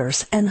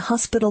responders and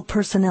hospital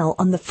personnel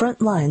on the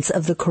front lines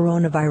of the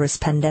coronavirus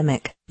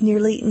pandemic.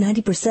 Nearly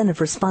 90%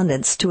 of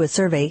respondents to a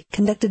survey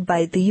conducted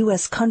by the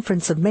U.S.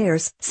 Conference of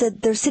Mayors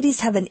said their cities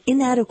have an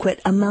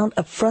inadequate amount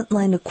of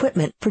frontline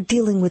equipment for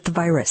dealing with the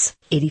virus.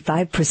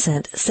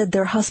 85% said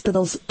their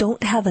hospitals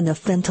don't have enough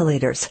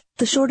ventilators.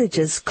 The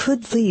shortages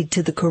could lead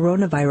to the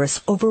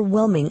coronavirus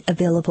overwhelming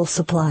available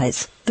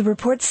supplies. The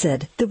report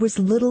said there was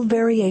little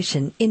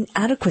variation in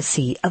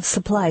adequacy of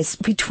supplies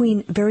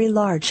between very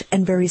large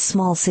and very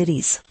small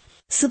cities.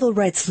 Civil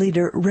rights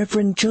leader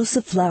Reverend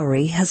Joseph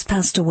Lowery has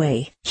passed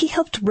away. He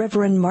helped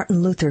Reverend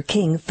Martin Luther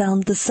King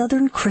found the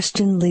Southern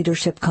Christian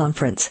Leadership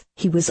Conference.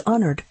 He was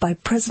honored by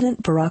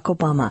President Barack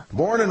Obama.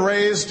 Born and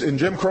raised in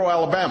Jim Crow,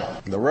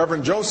 Alabama, the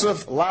Reverend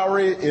Joseph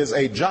Lowery is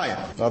a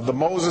giant of the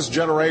Moses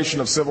generation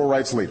of civil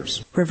rights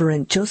leaders.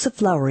 Reverend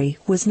Joseph Lowery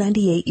was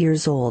 98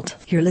 years old.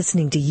 You're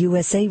listening to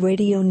USA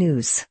Radio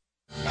News.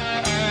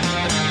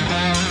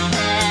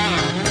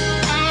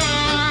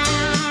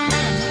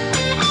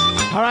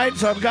 All right,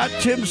 so I've got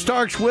Tim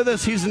Starks with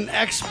us. He's an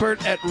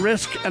expert at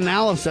risk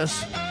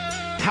analysis.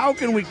 How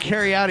can we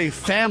carry out a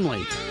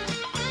family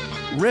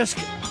risk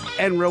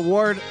and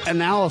reward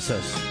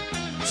analysis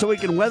so we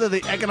can weather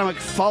the economic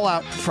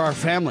fallout for our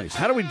families?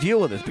 How do we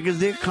deal with this? Because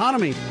the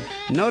economy,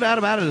 no doubt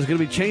about it, is going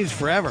to be changed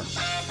forever.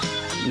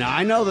 Now,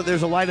 I know that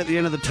there's a light at the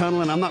end of the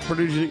tunnel, and I'm not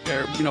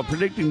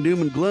predicting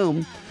doom and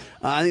gloom.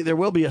 I think there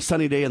will be a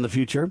sunny day in the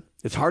future.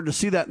 It's hard to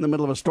see that in the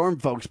middle of a storm,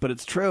 folks, but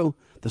it's true.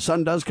 The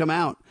sun does come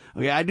out.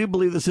 Okay, I do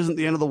believe this isn't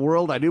the end of the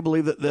world. I do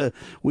believe that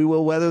we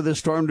will weather this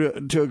storm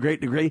to a great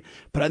degree.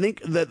 But I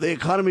think that the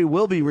economy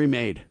will be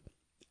remade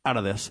out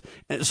of this.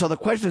 And so the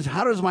question is,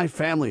 how does my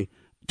family,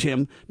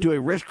 Tim, do a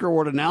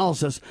risk-reward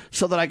analysis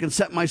so that I can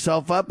set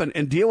myself up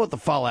and deal with the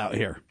fallout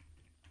here?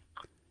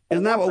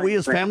 Isn't that what we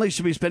as families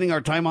should be spending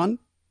our time on?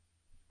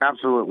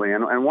 Absolutely.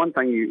 And one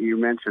thing you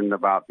mentioned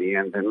about the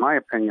end, in my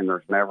opinion,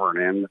 there's never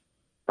an end.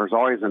 There's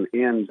always an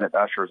end that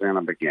ushers in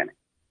a beginning.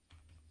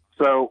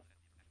 So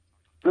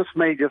this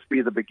may just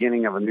be the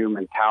beginning of a new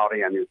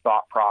mentality, a new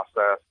thought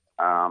process,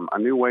 a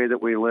new way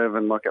that we live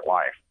and look at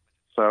life.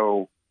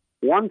 So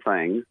one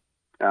thing,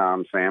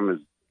 Sam, is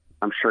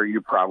I'm sure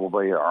you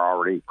probably are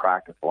already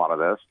practice a lot of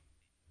this,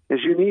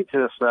 is you need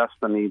to assess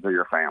the needs of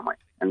your family.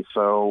 And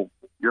so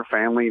your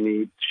family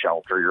needs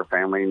shelter, your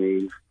family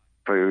needs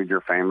food,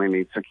 your family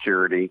needs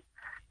security.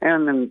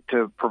 And then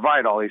to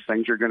provide all these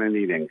things, you're going to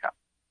need income,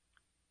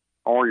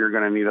 or you're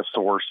going to need a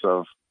source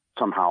of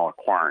somehow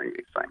acquiring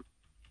these things.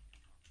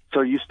 So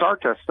you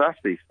start to assess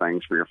these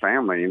things for your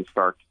family and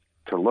start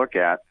to look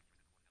at,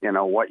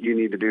 what you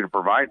need to do to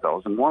provide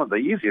those. And one of the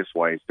easiest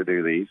ways to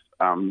do these,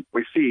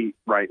 we see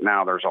right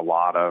now there's a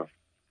lot of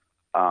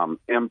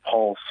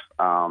impulse,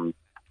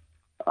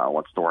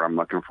 what's the word I'm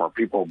looking for?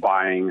 People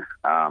buying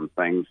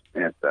things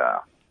at,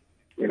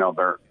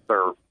 they're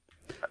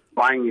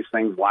buying these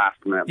things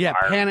last minute. Yeah,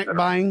 panic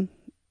buying.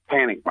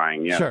 Panic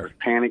buying, yes. Sure.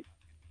 Panic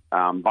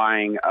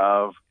buying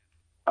of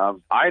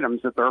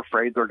items that they're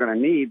afraid they're going to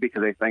need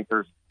because they think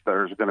there's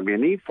there's going to be a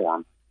need for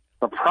them.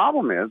 The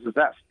problem is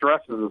that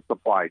stresses the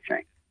supply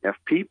chain. If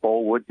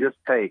people would just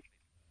take,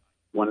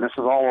 when this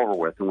is all over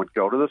with, and would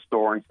go to the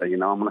store and say, I'm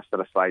going to set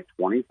aside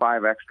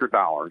 $25 extra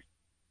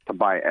to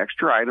buy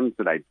extra items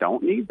that I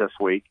don't need this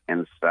week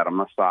and set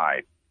them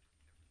aside,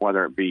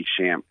 whether it be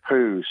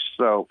shampoo,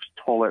 soaps,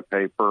 toilet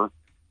paper,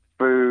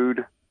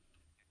 food,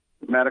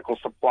 medical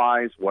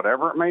supplies,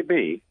 whatever it may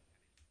be.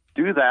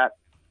 Do that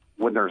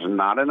when there's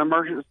not an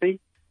emergency,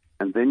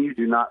 and then you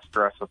do not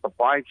stress the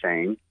supply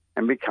chain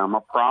and become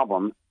a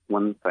problem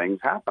when things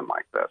happen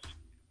like this.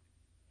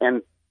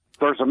 And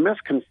there's a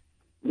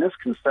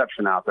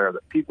misconception out there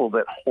that people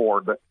that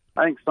hoard, that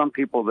I think some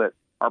people that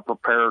are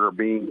prepared are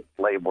being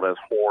labeled as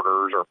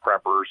hoarders or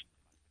preppers.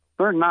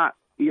 They're not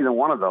either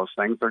one of those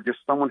things. They're just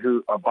someone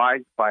who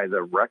abides by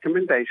the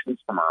recommendations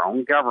from our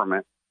own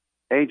government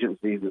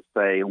agencies that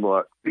say,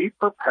 look, be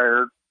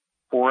prepared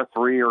for a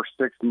 3 or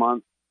 6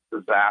 month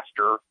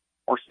disaster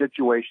or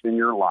situation in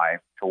your life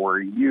to where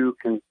you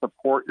can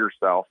support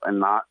yourself and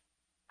not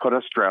put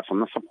a stress on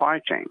the supply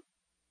chain.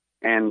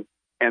 And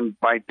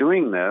by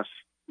doing this,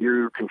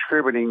 you're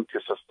contributing to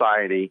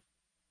society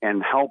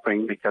and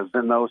helping, because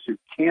then those who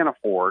can't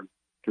afford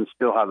can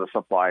still have the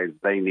supplies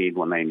they need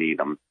when they need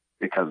them,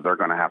 because they're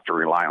going to have to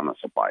rely on the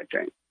supply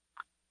chain.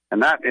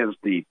 And that is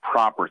the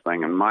proper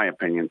thing, in my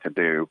opinion, to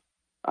do,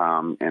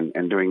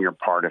 and doing your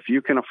part. If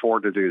you can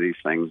afford to do these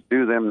things,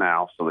 do them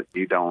now so that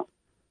you don't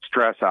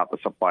stress out the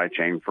supply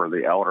chain for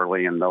the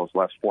elderly and those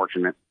less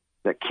fortunate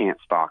that can't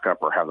stock up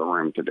or have the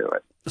room to do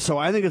it. So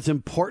I think it's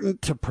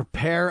important to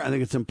prepare. I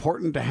think it's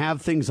important to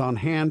have things on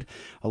hand.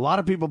 A lot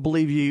of people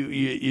believe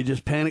you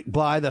just panic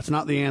buy. That's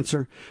not the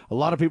answer. A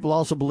lot of people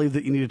also believe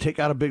that you need to take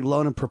out a big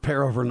loan and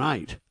prepare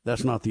overnight.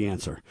 That's not the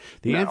answer.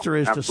 The answer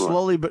is to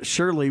slowly but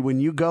surely, when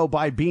you go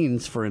buy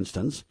beans, for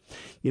instance,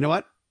 you know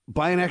what?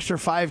 Buy an extra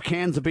 5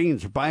 cans of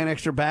beans, or buy an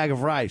extra bag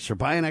of rice, or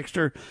buy an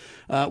extra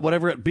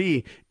whatever it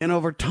be. And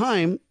over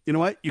time, you know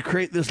what? You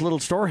create this little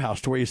storehouse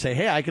to where you say,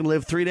 hey, I can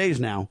live 3 days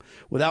now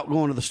without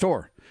going to the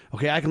store.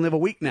 Okay, I can live a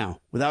week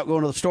now without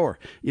going to the store.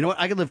 You know what?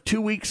 I can live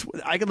 2 weeks.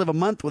 I can live a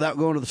month without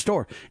going to the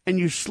store. And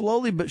you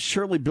slowly but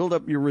surely build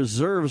up your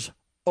reserves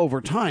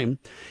over time,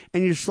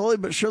 and you slowly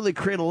but surely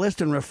create a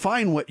list and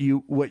refine what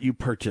you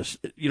purchase.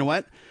 You know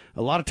what?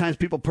 A lot of times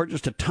people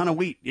purchased a ton of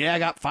wheat. Yeah, I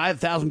got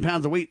 5,000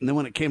 pounds of wheat, and then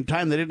when it came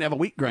time, they didn't have a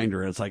wheat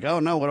grinder. And it's like, oh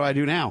no, what do I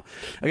do now?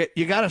 Okay,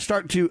 you got to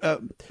start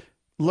to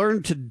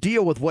learn to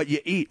deal with what you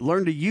eat,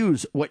 learn to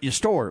use what you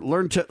store,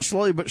 learn to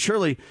slowly but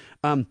surely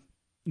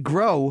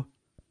grow.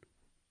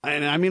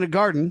 And I mean a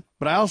garden,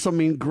 but I also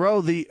mean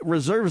grow the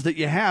reserves that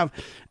you have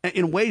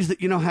in ways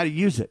that you know how to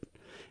use it.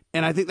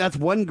 And I think that's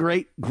one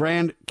great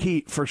grand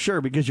key for sure,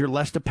 because you're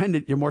less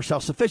dependent, you're more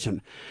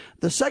self-sufficient.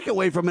 The second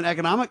way from an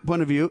economic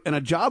point of view and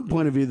a job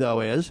point of view, though,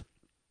 is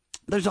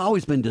there's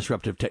always been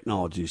disruptive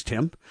technologies,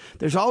 Tim.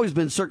 There's always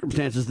been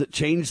circumstances that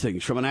change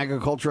things, from an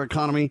agricultural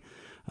economy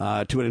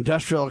to an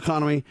industrial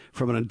economy,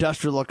 from an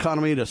industrial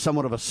economy to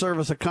somewhat of a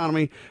service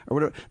economy, or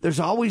whatever. There's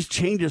always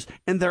changes,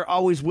 and there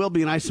always will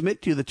be. And I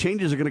submit to you, the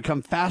changes are going to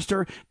come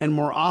faster and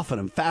more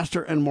often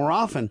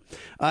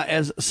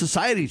as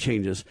society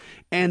changes.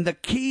 And the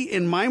key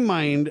in my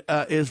mind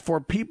is for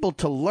people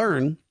to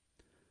learn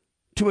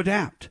to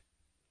adapt.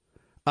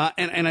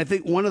 And I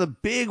think one of the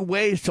big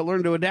ways to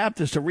learn to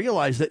adapt is to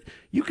realize that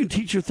you can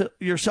teach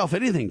yourself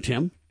anything,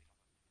 Tim.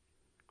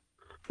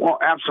 Well,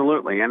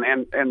 absolutely.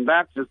 And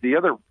that's just the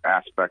other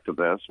aspect of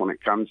this when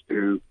it comes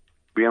to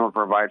being able to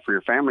provide for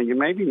your family. You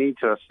maybe need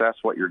to assess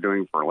what you're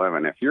doing for a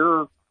living. If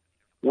you're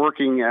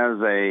working as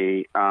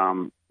a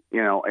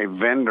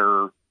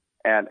vendor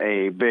at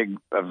a big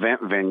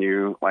event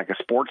venue like a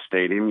sports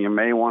stadium, you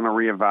may want to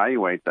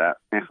reevaluate that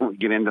and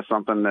get into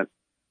something that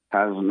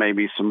has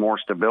maybe some more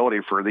stability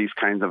for these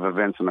kinds of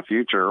events in the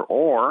future.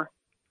 Or,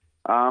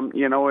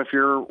 if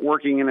you're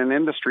working in an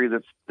industry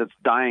that's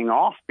dying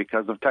off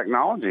because of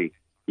technology,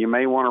 you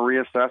may want to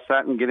reassess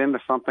that and get into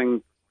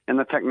something in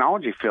the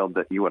technology field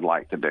that you would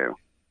like to do.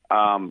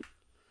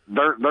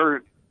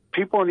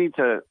 People need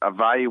to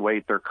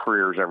evaluate their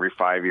careers every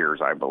 5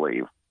 years, I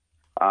believe,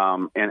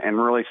 and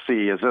really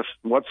see,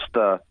 what's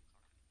the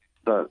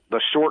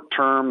short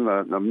term,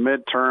 the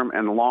midterm,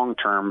 and long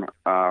term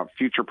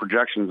future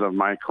projections of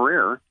my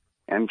career,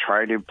 and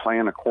try to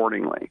plan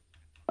accordingly.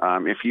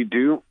 If you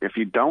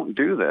don't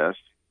do this,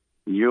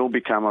 you'll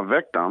become a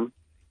victim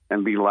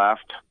and be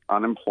left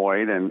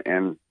unemployed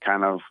and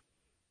kind of,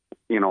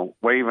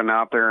 waving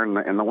out there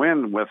in the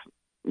wind with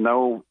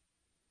no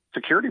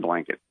security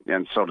blanket,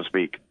 and so to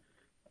speak.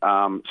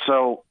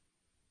 So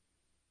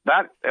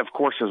that, of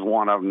course, is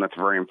one of them that's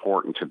very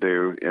important to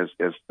do,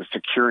 is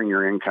securing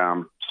your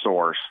income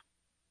source.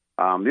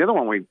 The other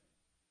one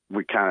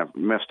we kind of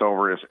missed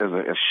over is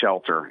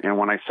shelter. And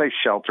when I say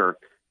shelter,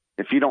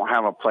 if you don't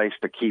have a place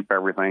to keep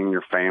everything,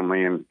 your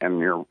family and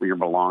your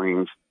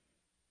belongings,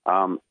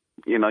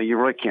 you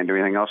really can't do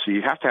anything else. So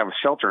you have to have a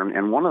shelter.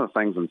 And one of the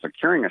things in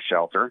securing a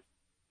shelter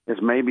is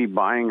maybe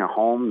buying a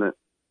home that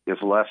is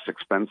less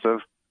expensive.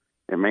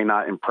 It may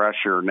not impress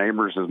your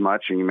neighbors as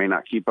much, and you may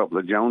not keep up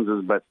with the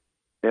Joneses, but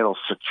it'll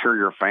secure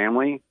your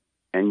family.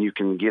 and you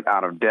can get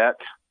out of debt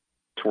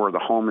to where the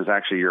home is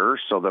actually yours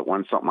so that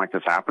when something like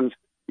this happens,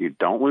 you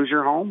don't lose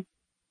your home.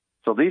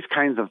 So these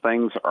kinds of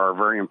things are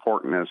very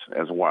important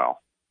as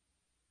well.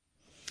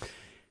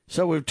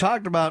 So we've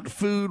talked about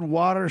food,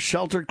 water,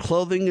 shelter,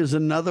 clothing is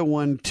another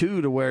one,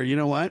 too, to where, you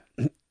know what,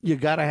 you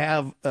got to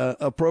have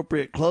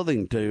appropriate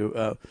clothing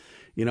to,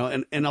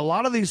 and a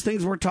lot of these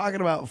things we're talking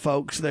about,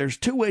 folks, there's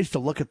two ways to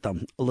look at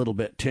them a little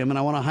bit, Tim, and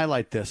I want to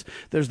highlight this.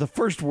 There's the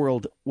first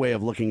world way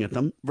of looking at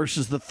them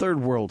versus the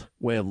third world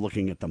way of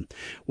looking at them.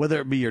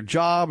 Whether it be your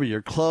job or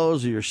your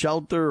clothes or your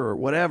shelter or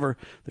whatever,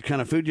 the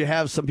kind of food you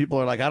have, some people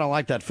are like, I don't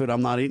like that food,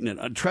 I'm not eating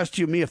it. Trust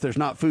you me, if there's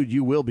not food,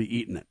 you will be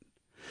eating it.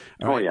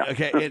 All right. Yeah.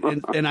 Okay.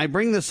 And I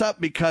bring this up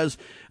because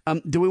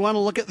do we want to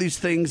look at these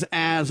things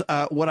as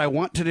what I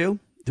want to do?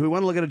 Do we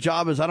want to look at a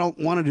job as I don't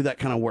want to do that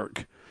kind of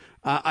work?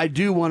 I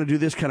do want to do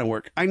this kind of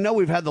work. I know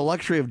we've had the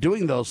luxury of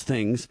doing those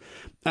things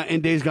in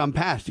days gone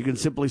past. You can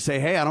simply say,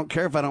 hey, I don't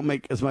care if I don't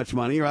make as much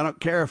money, or I don't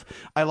care if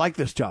I like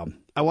this job.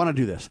 I want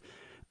to do this.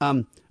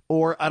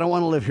 Or I don't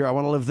want to live here. I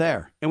want to live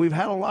there. And we've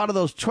had a lot of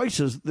those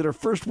choices that are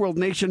first world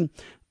nation.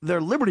 They're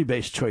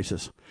liberty-based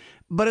choices.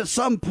 But at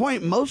some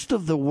point, most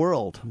of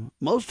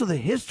the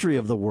history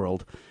of the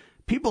world,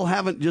 people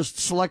haven't just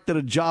selected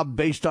a job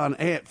based on,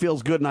 hey, it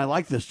feels good and I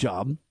like this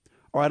job,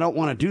 or I don't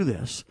want to do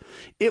this.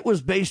 It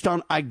was based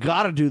on, I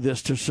got to do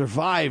this to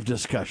survive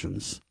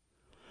discussions.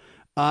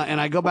 And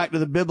I go back to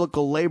the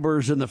biblical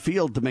laborers in the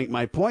field to make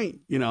my point,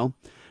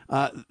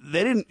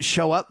 they didn't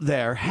show up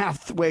there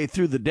halfway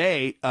through the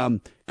day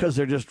because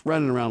they're just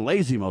running around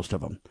lazy, most of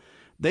them.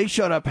 They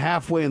showed up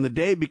halfway in the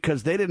day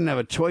because they didn't have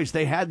a choice.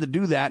 They had to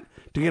do that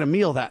to get a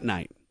meal that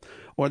night.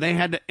 Or they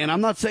had to, and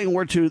I'm not saying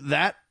we're to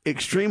that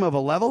extreme of a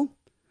level,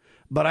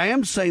 but I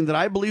am saying that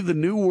I believe the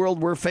new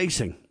world we're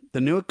facing,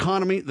 the new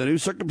economy, the new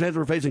circumstance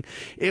we're facing,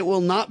 it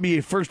will not be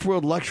a first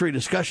world luxury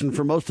discussion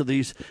for most of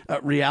these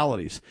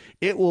realities.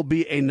 It will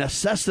be a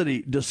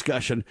necessity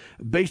discussion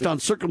based on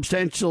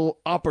circumstantial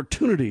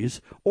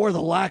opportunities or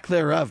the lack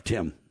thereof,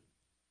 Tim.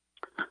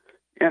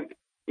 And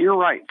you're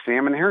right,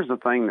 Sam. And here's the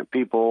thing that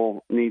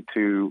people need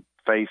to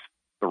face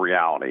the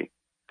reality.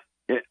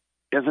 It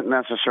isn't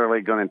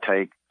necessarily going to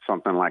take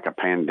something like a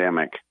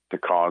pandemic to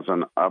cause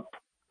an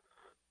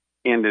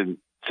up-ended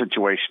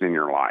situation in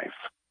your life.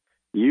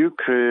 You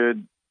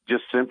could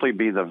just simply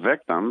be the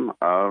victim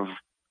of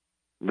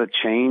the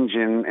change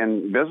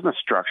in business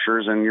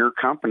structures, and your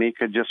company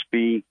could just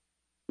be,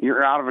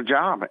 you're out of a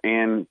job.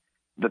 And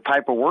the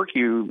type of work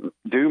you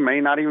do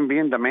may not even be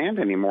in demand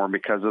anymore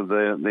because of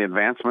the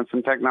advancements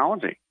in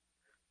technology.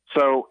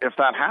 So if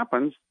that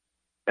happens,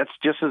 it's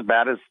just as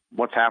bad as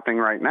what's happening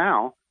right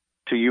now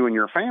to you and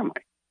your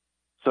family.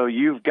 So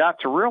you've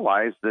got to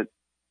realize that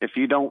if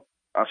you don't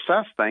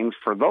assess things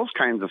for those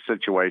kinds of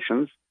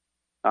situations,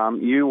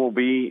 you will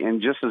be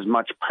in just as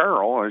much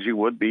peril as you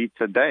would be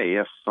today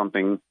if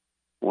something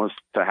was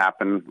to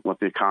happen with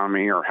the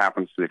economy or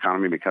happens to the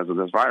economy because of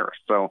this virus.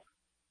 So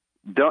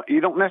you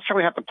don't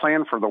necessarily have to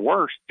plan for the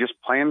worst, just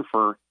plan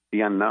for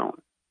the unknown.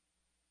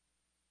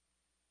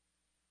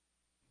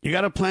 You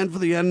got to plan for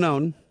the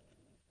unknown,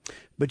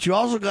 but you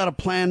also got to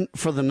plan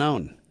for the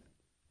known.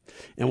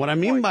 And what I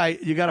mean by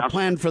you got to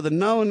plan for the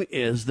known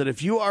is that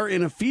if you are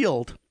in a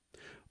field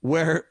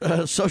where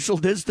social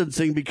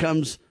distancing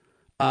becomes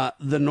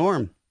the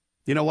norm,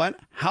 you know what?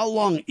 How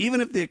long, even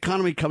if the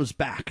economy comes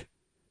back,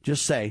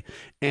 just say,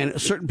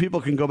 and certain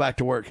people can go back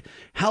to work,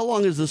 how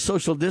long is the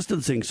social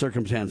distancing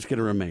circumstance going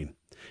to remain?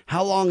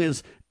 How long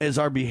is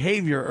our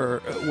behavior or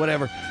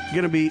whatever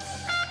going to be?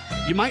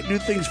 You might do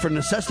things for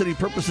necessity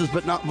purposes,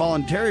 but not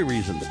voluntary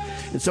reasons.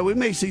 And so we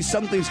may see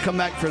some things come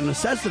back for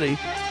necessity,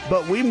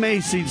 but we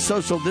may see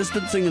social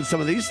distancing and some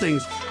of these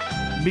things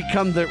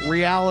become the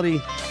reality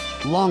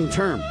long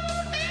term.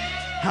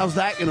 How's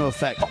that going to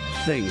affect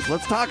things?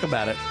 Let's talk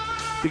about it,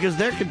 because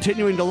they're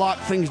continuing to lock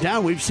things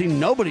down. We've seen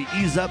nobody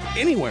ease up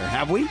anywhere,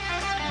 have we?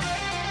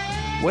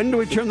 When do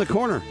we turn the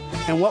corner?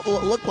 And what will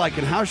it look like?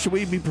 And how should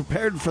we be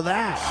prepared for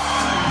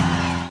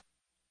that?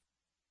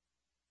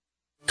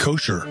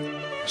 Kosher.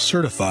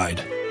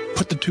 Certified.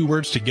 Put the two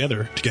words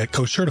together to get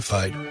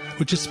kosher-certified,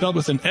 which is spelled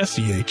with an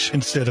S-E-H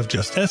instead of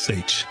just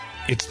S-H.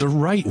 It's the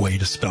right way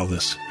to spell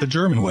this, the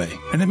German way,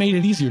 and it made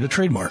it easier to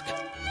trademark.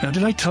 Now,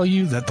 did I tell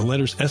you that the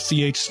letters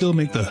S-C-H still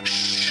make the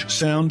sh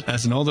sound,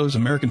 as in all those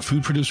American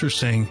food producers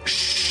saying,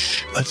 shh?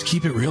 Let's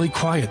keep it really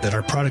quiet that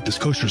our product is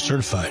kosher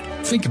certified.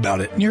 Think about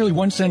it. Nearly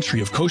 1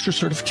 century of kosher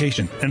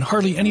certification, and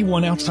hardly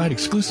anyone outside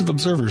exclusive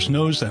observers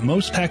knows that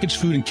most packaged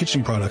food and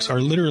kitchen products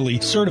are literally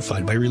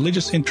certified by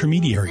religious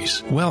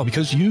intermediaries. Well,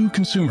 because you,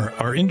 consumer,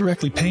 are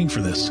indirectly paying for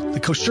this, the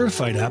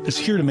Kosher-Certified app is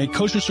here to make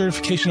kosher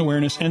certification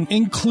awareness an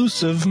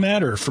inclusive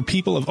matter for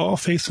people of all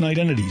faiths and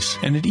identities.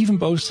 And it even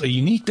boasts a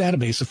unique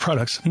database of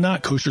products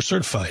not kosher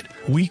certified.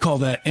 We call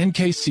that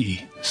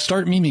NKC.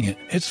 Start memeing it.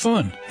 It's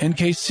fun.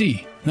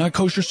 NKC. Not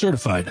kosher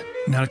certified.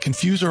 Now, to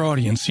confuse our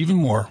audience even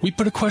more, we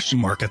put a question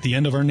mark at the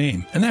end of our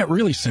name, and that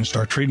really cinched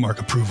our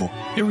trademark approval.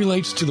 It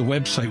relates to the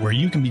website where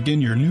you can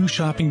begin your new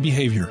shopping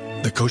behavior,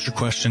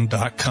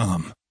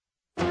 thekosherquestion.com.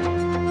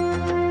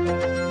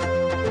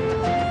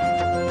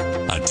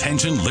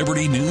 Attention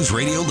Liberty News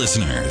Radio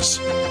listeners.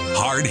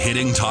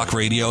 Hard-hitting talk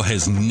radio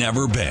has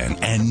never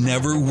been and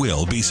never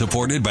will be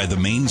supported by the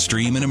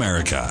mainstream in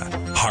America.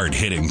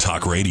 Hard-hitting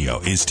talk radio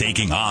is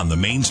taking on the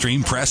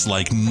mainstream press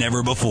like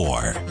never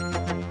before.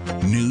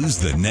 News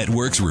the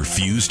networks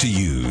refuse to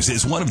use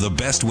is one of the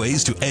best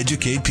ways to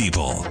educate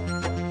people.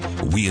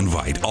 We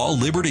invite all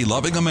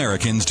liberty-loving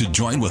Americans to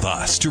join with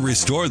us to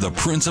restore the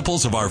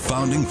principles of our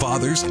founding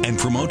fathers and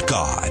promote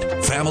God,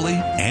 family,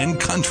 and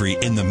country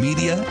in the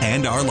media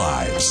and our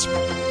lives.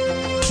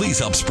 Please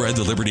help spread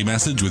the Liberty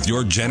message with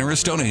your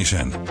generous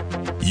donation.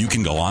 You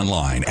can go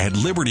online at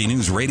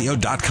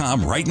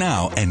libertynewsradio.com right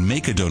now and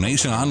make a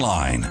donation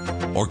online.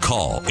 Or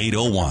call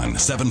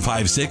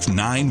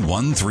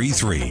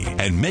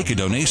 801-756-9133 and make a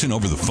donation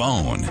over the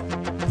phone.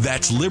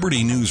 That's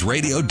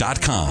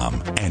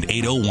libertynewsradio.com and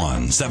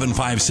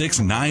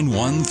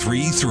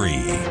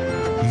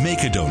 801-756-9133.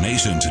 Make a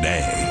donation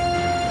today.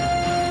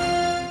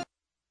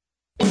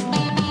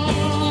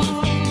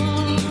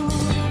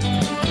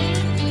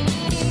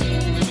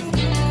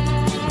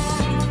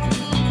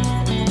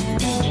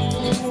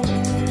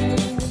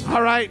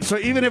 All right, so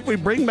even if we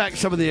bring back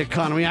some of the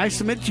economy, I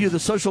submit to you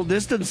the social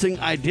distancing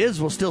ideas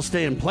will still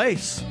stay in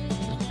place.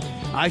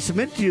 I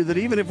submit to you that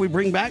even if we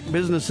bring back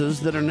businesses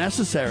that are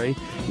necessary,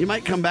 you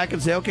might come back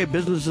and say, okay,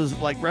 businesses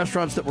like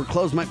restaurants that were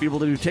closed might be able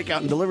to do takeout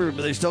and delivery,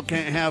 but they still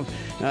can't have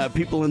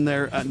people in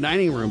their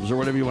dining rooms or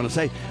whatever you want to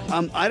say.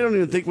 I don't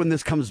even think when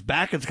this comes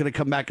back, it's going to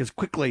come back as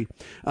quickly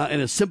and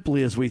as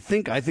simply as we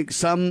think. I think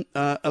some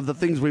of the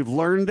things we've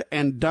learned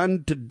and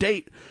done to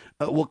date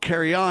will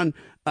carry on.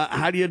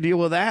 How do you deal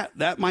with that?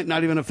 That might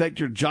not even affect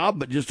your job,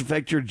 but just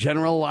affect your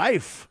general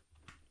life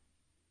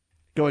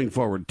going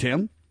forward.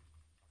 Tim?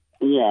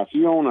 Yeah, if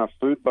you own a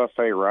food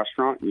buffet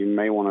restaurant, you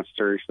may want to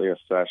seriously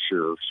assess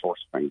your source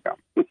of income.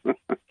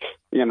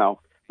 You know,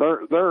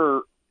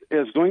 there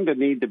is going to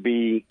need to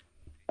be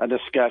a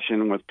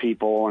discussion with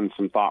people and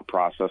some thought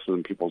processes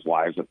in people's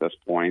lives at this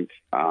point.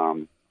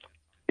 You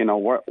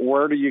know,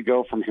 where do you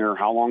go from here?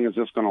 How long is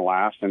this going to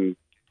last? And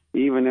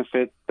even if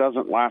it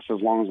doesn't last as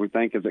long as we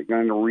think, is it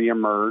going to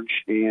reemerge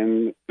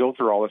and go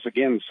through all this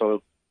again?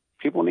 So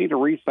people need to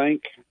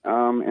rethink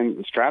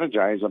and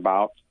strategize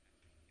about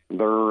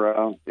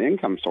their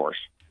income source.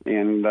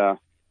 And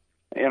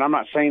I'm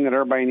not saying that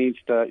everybody needs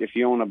to, if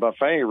you own a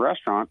buffet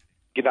restaurant,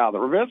 get out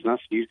of their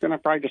business. You're going to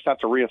probably just have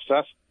to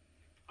reassess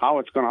how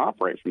it's going to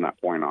operate from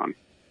that point on.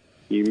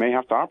 You may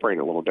have to operate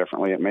a little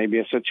differently. It may be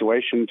a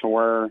situation to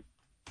where,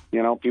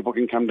 you know, people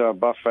can come to a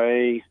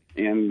buffet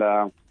and,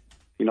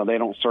 you know, they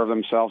don't serve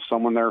themselves.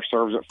 Someone there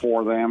serves it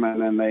for them,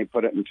 and then they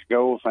put it in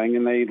to-go thing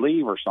and they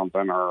leave or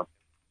something. Or,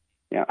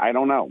 yeah, I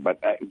don't know. But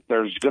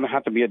there's going to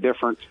have to be a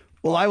different.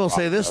 Well, I will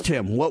say this,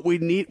 Tim. What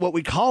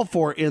we call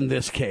for in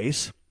this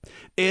case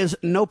is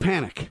no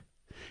panic.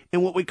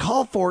 And what we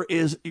call for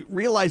is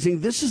realizing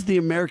this is the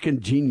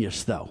American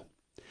genius, though.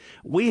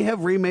 We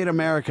have remade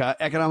America,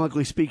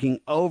 economically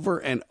speaking, over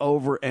and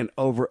over and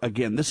over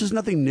again. This is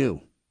nothing new.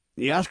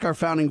 You ask our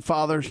founding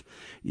fathers,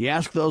 you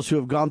ask those who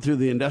have gone through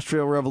the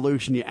Industrial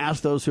Revolution, you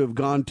ask those who have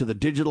gone to the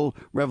digital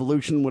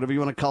revolution, whatever you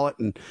want to call it.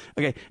 And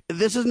okay,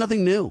 this is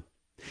nothing new.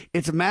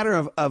 It's a matter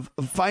of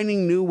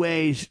finding new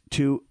ways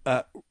to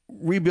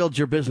rebuild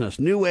your business,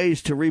 new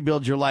ways to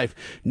rebuild your life,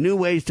 new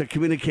ways to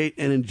communicate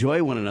and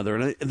enjoy one another.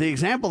 And the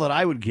example that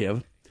I would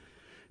give,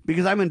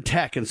 because I'm in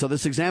tech, and so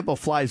this example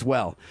flies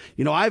well.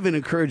 You know, I've been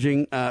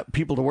encouraging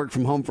people to work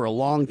from home for a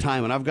long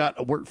time, and I've got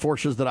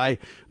workforces that I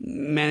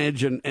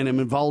manage and am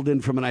involved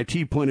in from an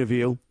IT point of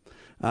view.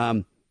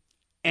 And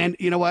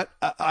you know what?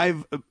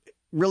 I've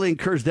really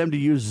encouraged them to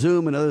use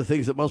Zoom and other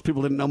things that most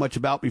people didn't know much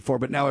about before,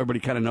 but now everybody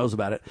kind of knows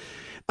about it.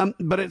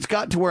 But it's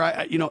got to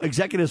where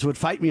executives would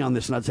fight me on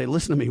this, and I'd say,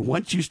 listen to me,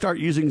 once you start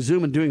using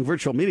Zoom and doing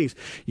virtual meetings,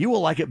 you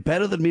will like it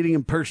better than meeting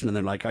in person. And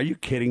they're like, are you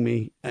kidding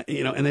me?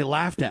 And they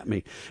laughed at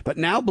me. But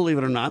now, believe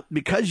it or not,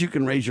 because you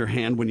can raise your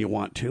hand when you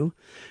want to,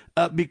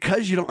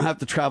 because you don't have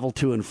to travel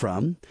to and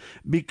from,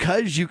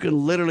 because you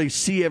can literally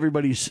see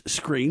everybody's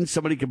screen.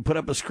 Somebody can put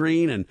up a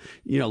screen and,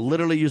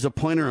 literally use a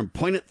pointer and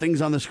point at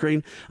things on the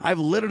screen. I've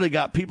literally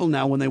got people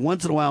now, when they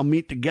once in a while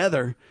meet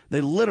together, they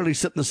literally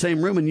sit in the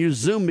same room and use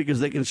Zoom because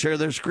they can share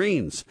their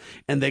screens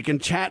and they can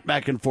chat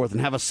back and forth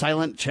and have a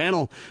silent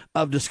channel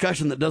of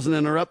discussion that doesn't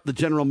interrupt the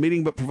general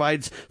meeting but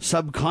provides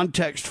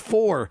subcontext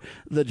for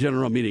the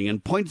general meeting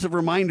and points of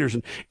reminders.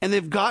 And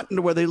they've gotten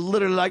to where they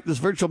literally like this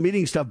virtual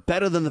meeting stuff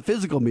better than the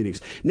physical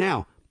meetings.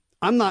 Now,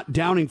 I'm not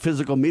downing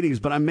physical meetings,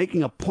 but I'm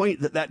making a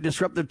point that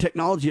disruptive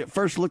technology at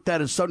first looked at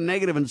as so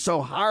negative and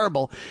so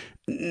horrible.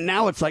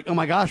 Now it's like, oh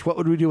my gosh, what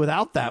would we do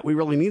without that? We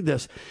really need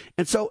this.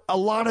 And so a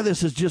lot of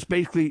this is just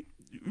basically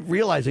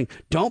realizing,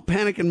 don't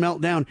panic and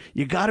melt down.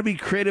 You got to be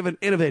creative and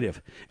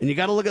innovative. And you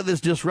got to look at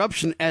this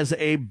disruption as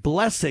a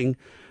blessing,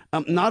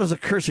 not as a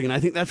cursing. And I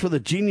think that's where the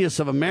genius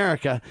of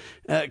America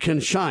can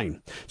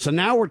shine. So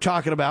now we're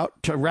talking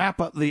about, to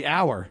wrap up the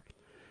hour,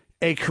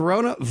 a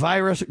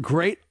coronavirus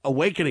great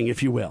awakening,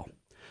 if you will.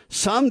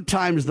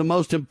 Sometimes the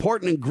most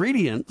important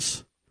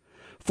ingredients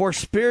for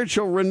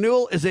spiritual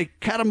renewal is a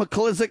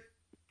cataclysmic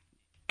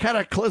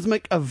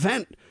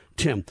event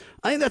Tim.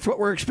 I think that's what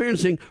we're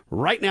experiencing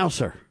right now,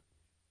 sir.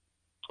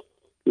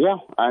 Yeah,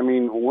 I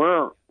mean,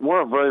 we're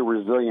a very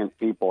resilient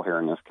people here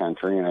in this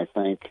country, and I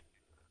think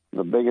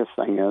the biggest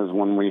thing is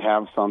when we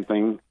have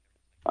something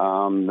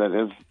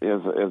that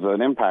is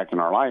an impact in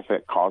our life,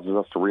 it causes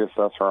us to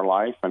reassess our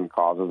life and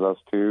causes us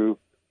to,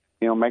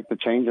 make the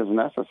changes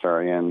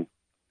necessary. And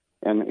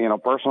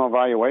personal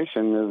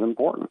evaluation is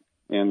important.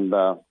 And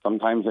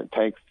sometimes it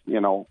takes,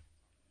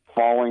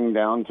 falling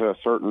down to a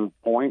certain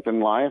point in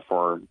life,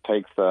 or it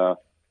takes a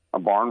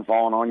barn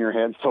falling on your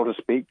head, so to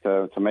speak,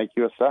 to make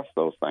you assess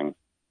those things.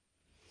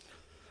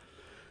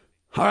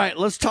 All right,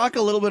 let's talk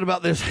a little bit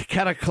about this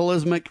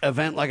cataclysmic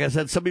event. Like I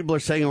said, some people are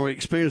saying, are we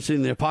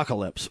experiencing the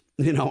apocalypse?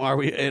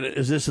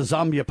 Is this a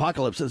zombie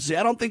apocalypse? And see,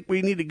 I don't think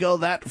we need to go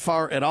that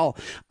far at all.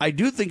 I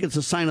do think it's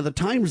a sign of the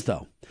times,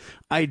 though.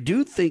 I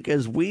do think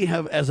as we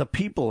have, as a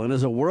people and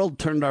as a world,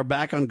 turned our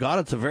back on God,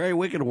 it's a very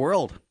wicked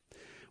world.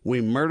 We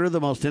murder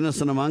the most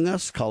innocent among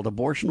us, called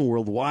abortion,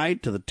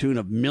 worldwide to the tune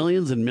of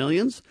millions and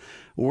millions.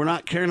 We're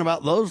not caring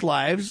about those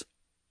lives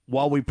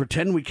while we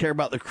pretend we care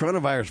about the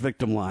coronavirus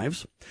victim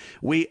lives.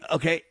 We've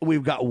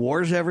got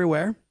wars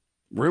everywhere,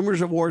 rumors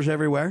of wars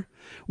everywhere.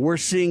 We're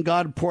seeing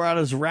God pour out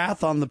his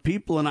wrath on the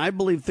people, and I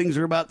believe things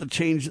are about to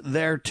change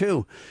there,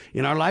 too.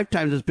 In our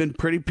lifetimes, it's been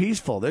pretty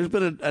peaceful. There's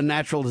been a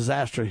natural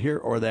disaster here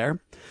or there,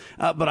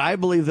 but I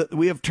believe that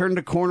we have turned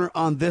a corner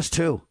on this,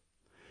 too.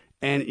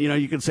 And,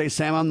 you can say,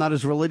 Sam, I'm not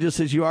as religious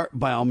as you are.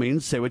 By all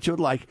means, say what you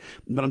would like.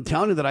 But I'm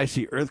telling you that I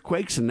see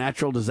earthquakes and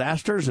natural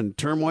disasters and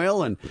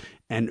turmoil and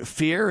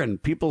fear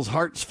and people's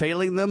hearts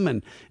failing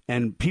them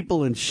and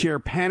people in sheer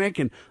panic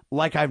and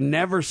like I've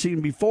never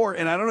seen before.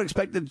 And I don't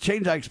expect it to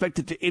change. I expect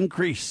it to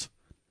increase.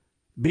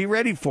 Be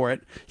ready for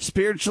it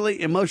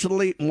spiritually,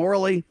 emotionally,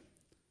 morally,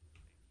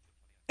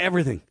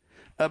 everything.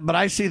 But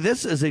I see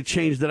this as a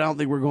change that I don't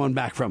think we're going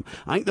back from.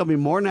 I think there'll be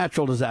more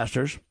natural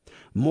disasters,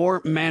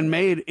 more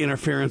man-made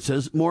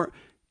interferences, more.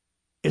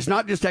 It's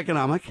not just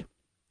economic.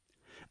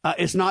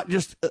 It's not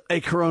just a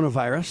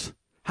coronavirus.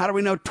 How do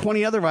we know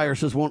 20 other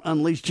viruses won't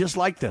unleash just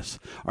like this?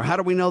 Or how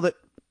do we know that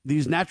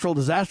these natural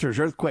disasters,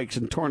 earthquakes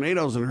and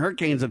tornadoes and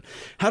hurricanes, and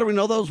how do we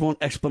know those won't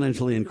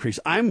exponentially increase?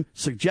 I'm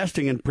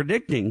suggesting and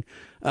predicting,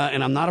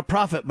 and I'm not a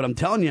prophet, but I'm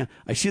telling you,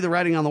 I see the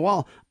writing on the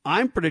wall.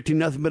 I'm predicting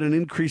nothing but an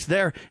increase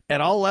there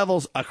at all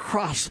levels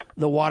across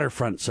the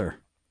waterfront, sir.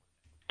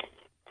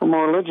 From a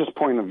religious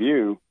point of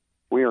view,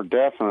 we are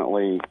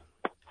definitely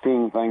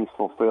seeing things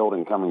fulfilled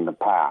and coming to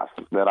pass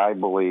that I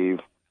believe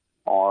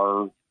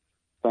are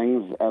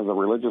things as a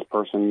religious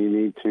person you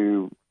need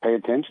to pay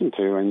attention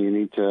to, and you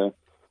need to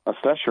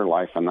assess your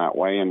life in that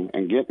way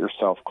and get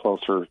yourself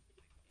closer,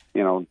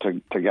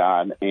 to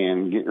God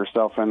and get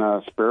yourself in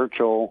a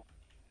spiritual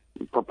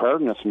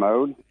preparedness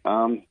mode.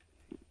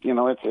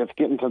 It's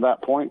getting to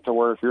that point to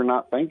where if you're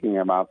not thinking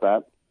about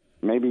that,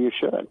 maybe you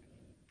should.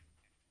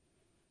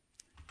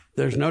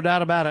 There's no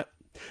doubt about it.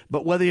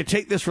 But whether you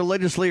take this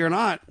religiously or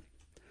not,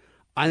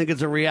 I think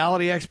it's a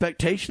reality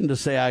expectation to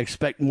say I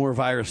expect more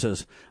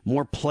viruses,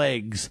 more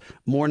plagues,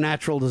 more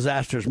natural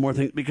disasters, more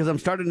things, because I'm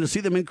starting to see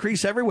them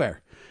increase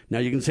everywhere. Now,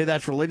 you can say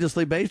that's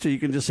religiously based, or you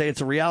can just say it's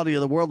a reality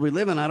of the world we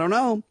live in. I don't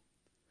know.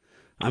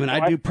 I mean,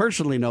 I do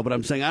personally know, but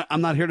I'm saying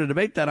I'm not here to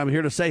debate that. I'm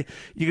here to say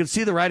you can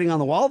see the writing on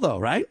the wall, though,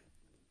 right?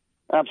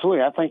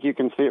 Absolutely. I think you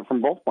can see it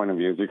from both point of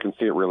views. You can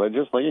see it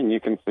religiously, and you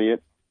can see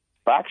it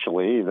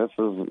factually. This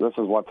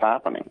is what's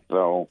happening.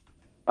 So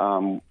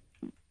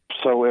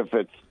if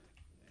it's,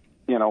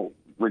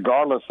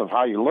 regardless of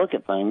how you look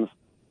at things,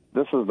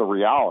 this is the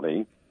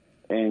reality,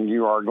 and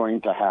you are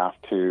going to have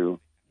to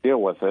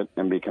deal with it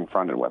and be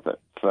confronted with it.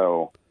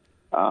 So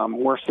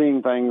we're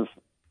seeing things,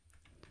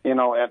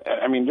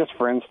 just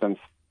for instance,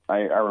 I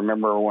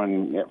remember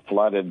when it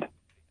flooded,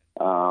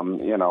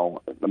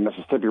 the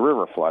Mississippi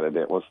River flooded.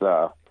 It was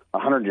a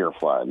 100-year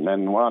flood, and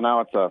then,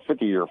 now it's a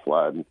 50-year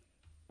flood.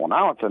 Well,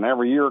 now it's an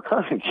every-year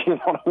occurrence, you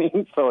know what I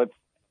mean? So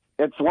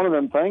it's one of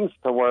them things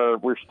to where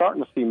we're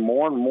starting to see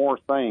more and more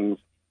things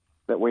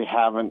that we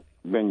haven't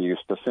been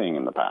used to seeing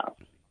in the past.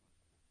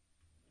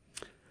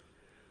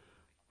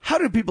 How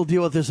do people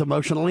deal with this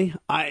emotionally?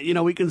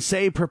 We can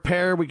say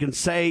prepare. We can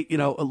say,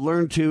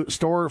 learn to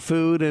store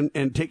food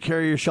and take care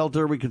of your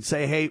shelter. We can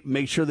say, hey,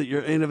 make sure that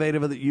you're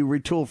innovative and that you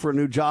retool for a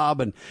new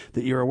job and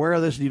that you're aware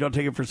of this and you don't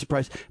take it for a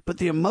surprise. But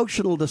the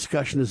emotional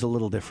discussion is a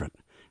little different.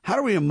 How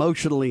do we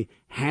emotionally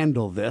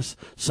handle this?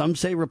 Some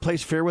say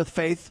replace fear with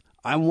faith.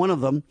 I'm one of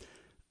them.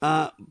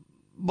 But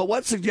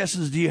what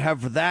suggestions do you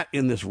have for that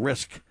in this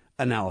risk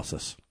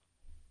analysis?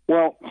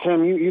 Well,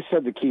 Sam, you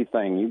said the key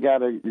thing. You got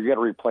to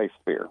replace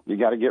fear. You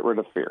got to get rid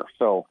of fear.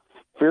 So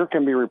fear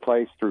can be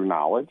replaced through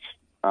knowledge,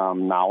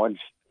 knowledge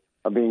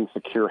of being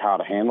secure, how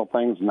to handle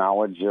things,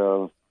 knowledge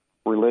of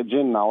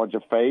religion, knowledge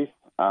of faith.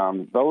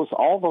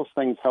 All those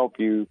things help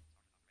you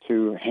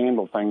to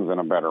handle things in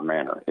a better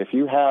manner. If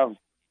you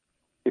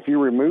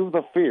remove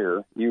the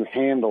fear, you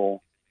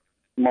handle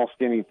most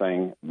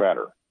anything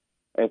better.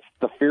 It's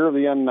the fear of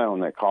the unknown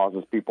that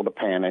causes people to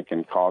panic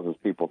and causes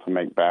people to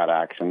make bad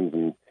actions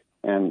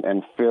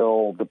and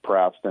feel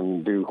depressed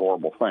and do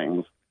horrible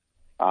things.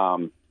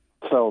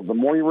 So the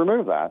more you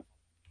remove that,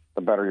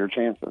 the better your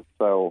chances.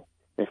 So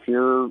if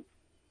you're,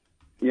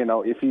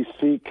 if you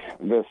seek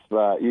this,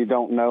 you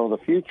don't know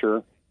the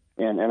future,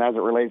 and as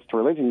it relates to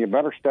religion, you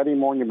better study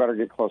more and you better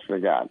get closer to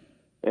God.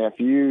 If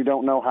you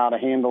don't know how to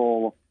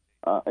handle,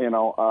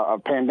 a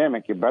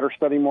pandemic, you better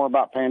study more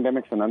about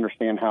pandemics and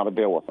understand how to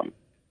deal with them.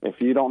 If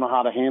you don't know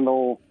how to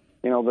handle,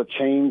 the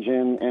change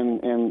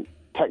in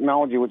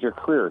technology with your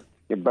career,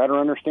 you better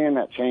understand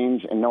that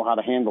change and know how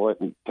to handle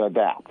it and to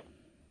adapt.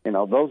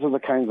 Those are the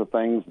kinds of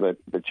things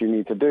that you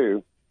need to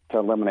do to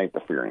eliminate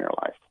the fear in your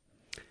life.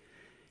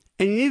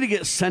 And you need to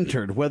get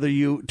centered, whether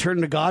you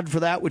turn to God for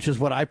that, which is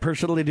what I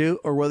personally do,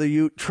 or whether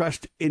you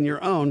trust in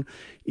your own.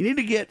 You need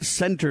to get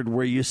centered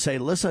where you say,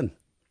 listen,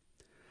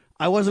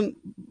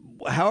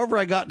 however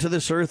I got to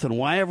this earth and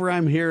why ever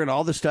I'm here and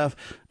all this stuff,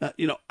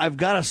 I've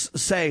got to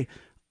say,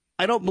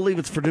 I don't believe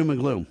it's for doom and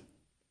gloom.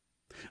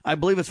 I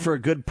believe it's for a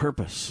good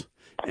purpose.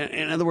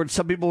 In other words,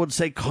 some people would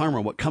say karma,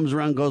 what comes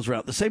around goes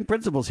around. The same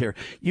principles here.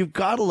 You've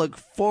got to look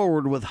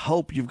forward with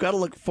hope. You've got to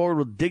look forward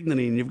with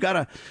dignity, and you've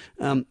got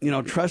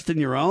to, trust in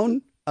your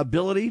own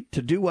ability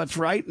to do what's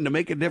right and to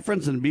make a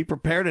difference and be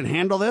prepared and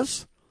handle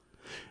this.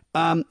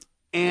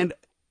 And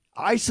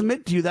I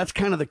submit to you, that's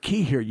kind of the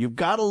key here. You've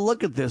got to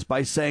look at this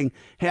by saying,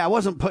 hey, I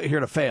wasn't put here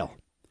to fail.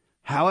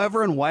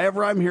 However and why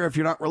I'm here, if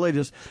you're not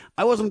religious,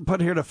 I wasn't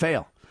put here to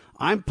fail.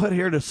 I'm put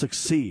here to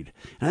succeed.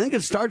 And I think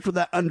it starts with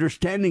that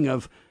understanding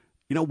of,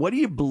 what do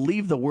you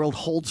believe the world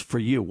holds for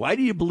you? Why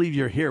do you believe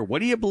you're here? What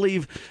do you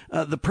believe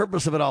the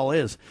purpose of it all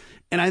is?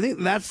 And I think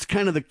that's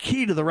kind of the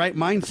key to the right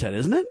mindset,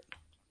 isn't it?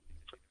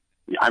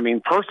 I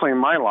mean, personally in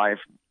my life,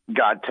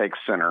 God takes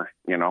center.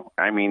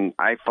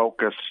 I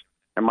focus,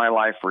 and my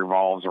life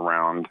revolves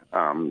around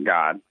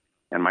God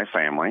and my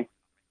family.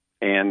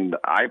 And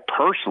I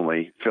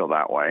personally feel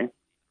that way.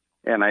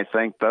 And I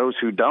think those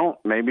who don't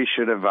maybe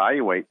should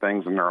evaluate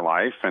things in their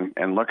life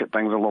and look at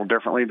things a little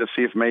differently to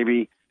see if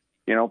maybe,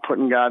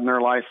 putting God in their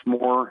life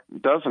more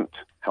doesn't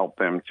help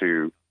them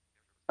to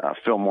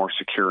feel more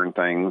secure in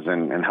things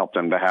and help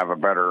them to have a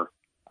better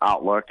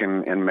outlook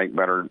and make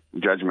better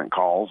judgment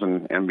calls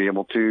and be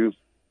able to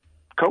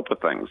cope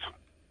with things.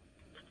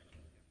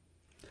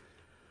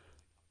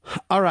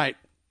 All right.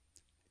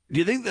 Do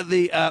you think that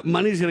the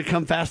money's going to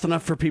come fast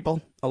enough for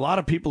people? A lot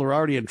of people are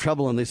already in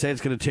trouble, and they say it's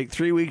going to take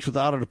 3 weeks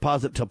without a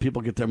deposit till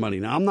people get their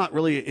money. Now, I'm not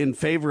really in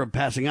favor of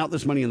passing out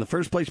this money in the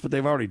first place, but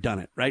they've already done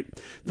it, right?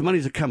 The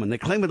money's coming. They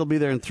claim it'll be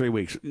there in 3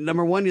 weeks.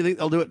 Number one, do you think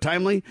they'll do it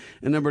timely?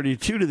 And number two,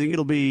 do you think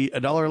it'll be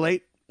 $1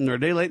 late or a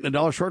day late and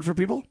 $1 short for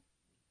people?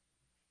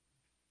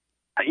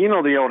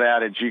 The old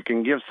adage, you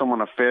can give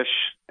someone a fish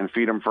and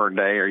feed them for a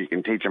day, or you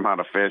can teach them how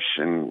to fish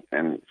and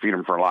feed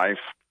them for life.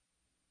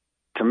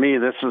 To me,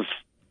 this is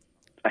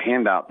a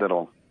handout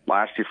that'll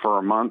last you for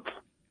a month.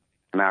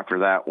 And after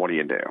that, what do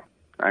you do?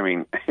 I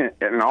mean,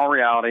 in all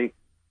reality,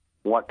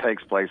 what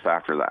takes place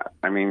after that?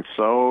 I mean,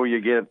 so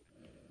you get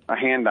a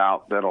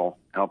handout that'll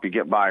help you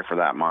get by for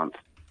that month.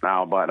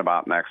 Now, but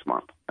about next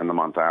month and the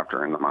month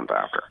after and the month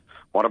after.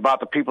 What about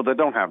the people that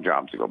don't have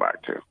jobs to go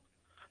back to?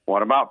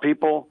 What about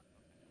people,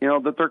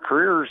 that their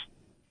careers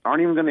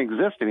aren't even going to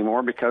exist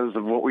anymore because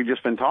of what we've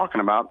just been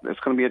talking about? It's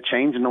going to be a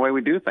change in the way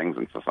we do things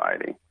in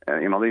society.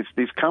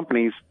 These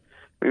companies,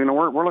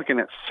 we're looking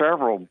at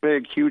several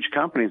big, huge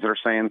companies that are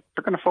saying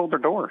they're going to fold their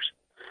doors.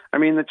 I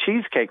mean, the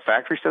Cheesecake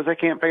Factory says they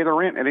can't pay the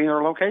rent at any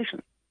other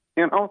location.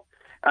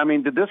 I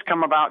mean, did this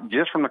come about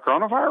just from the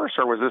coronavirus,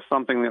 or was this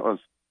something that was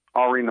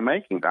already in the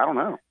making? I don't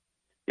know.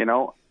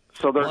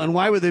 So and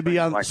why would they be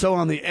so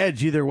on the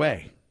edge either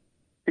way?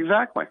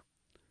 Exactly.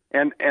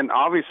 And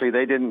obviously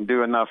they didn't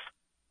do enough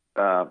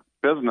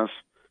business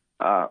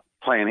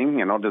planning,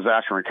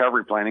 disaster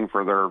recovery planning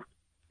for their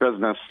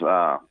business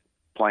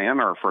plan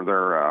or for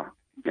their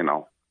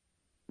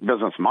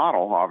business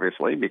model,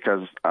 obviously,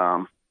 because,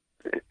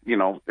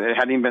 it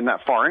hadn't even been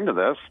that far into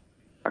this,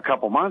 a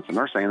couple months, and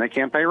they're saying they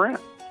can't pay rent.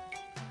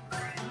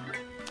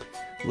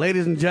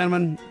 Ladies and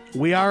gentlemen,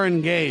 we are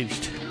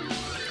engaged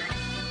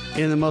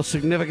in the most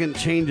significant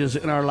changes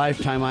in our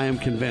lifetime, I am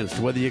convinced.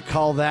 Whether you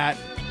call that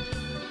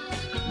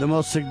the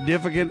most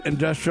significant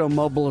industrial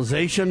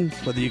mobilization,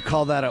 whether you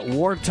call that at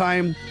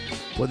wartime,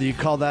 whether you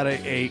call that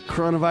a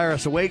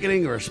coronavirus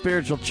awakening or a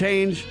spiritual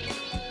change,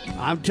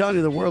 I'm telling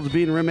you, the world's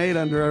being remade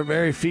under our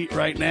very feet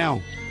right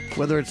now.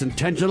 Whether it's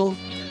intentional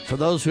for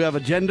those who have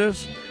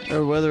agendas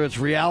or whether it's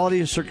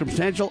reality or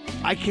circumstantial,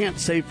 I can't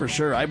say for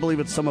sure. I believe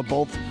it's some of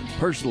both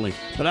personally,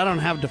 but I don't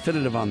have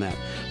definitive on that.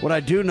 What I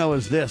do know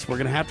is this: we're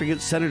going to have to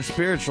get centered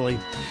spiritually,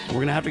 and we're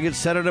going to have to get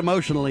centered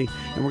emotionally,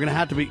 and we're going to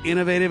have to be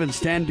innovative and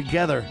stand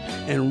together.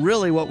 And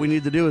really what we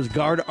need to do is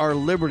guard our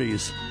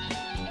liberties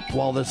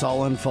while this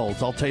all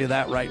unfolds. I'll tell you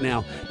that right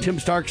now. Tim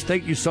Starks,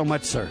 thank you so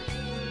much, sir.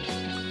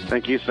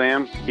 Thank you,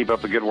 Sam. Keep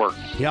up the good work.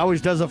 He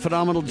always does a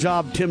phenomenal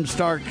job, Tim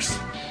Starks.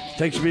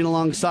 Thanks for being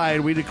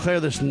alongside. We declare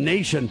this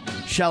nation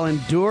shall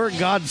endure.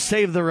 God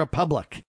save the Republic.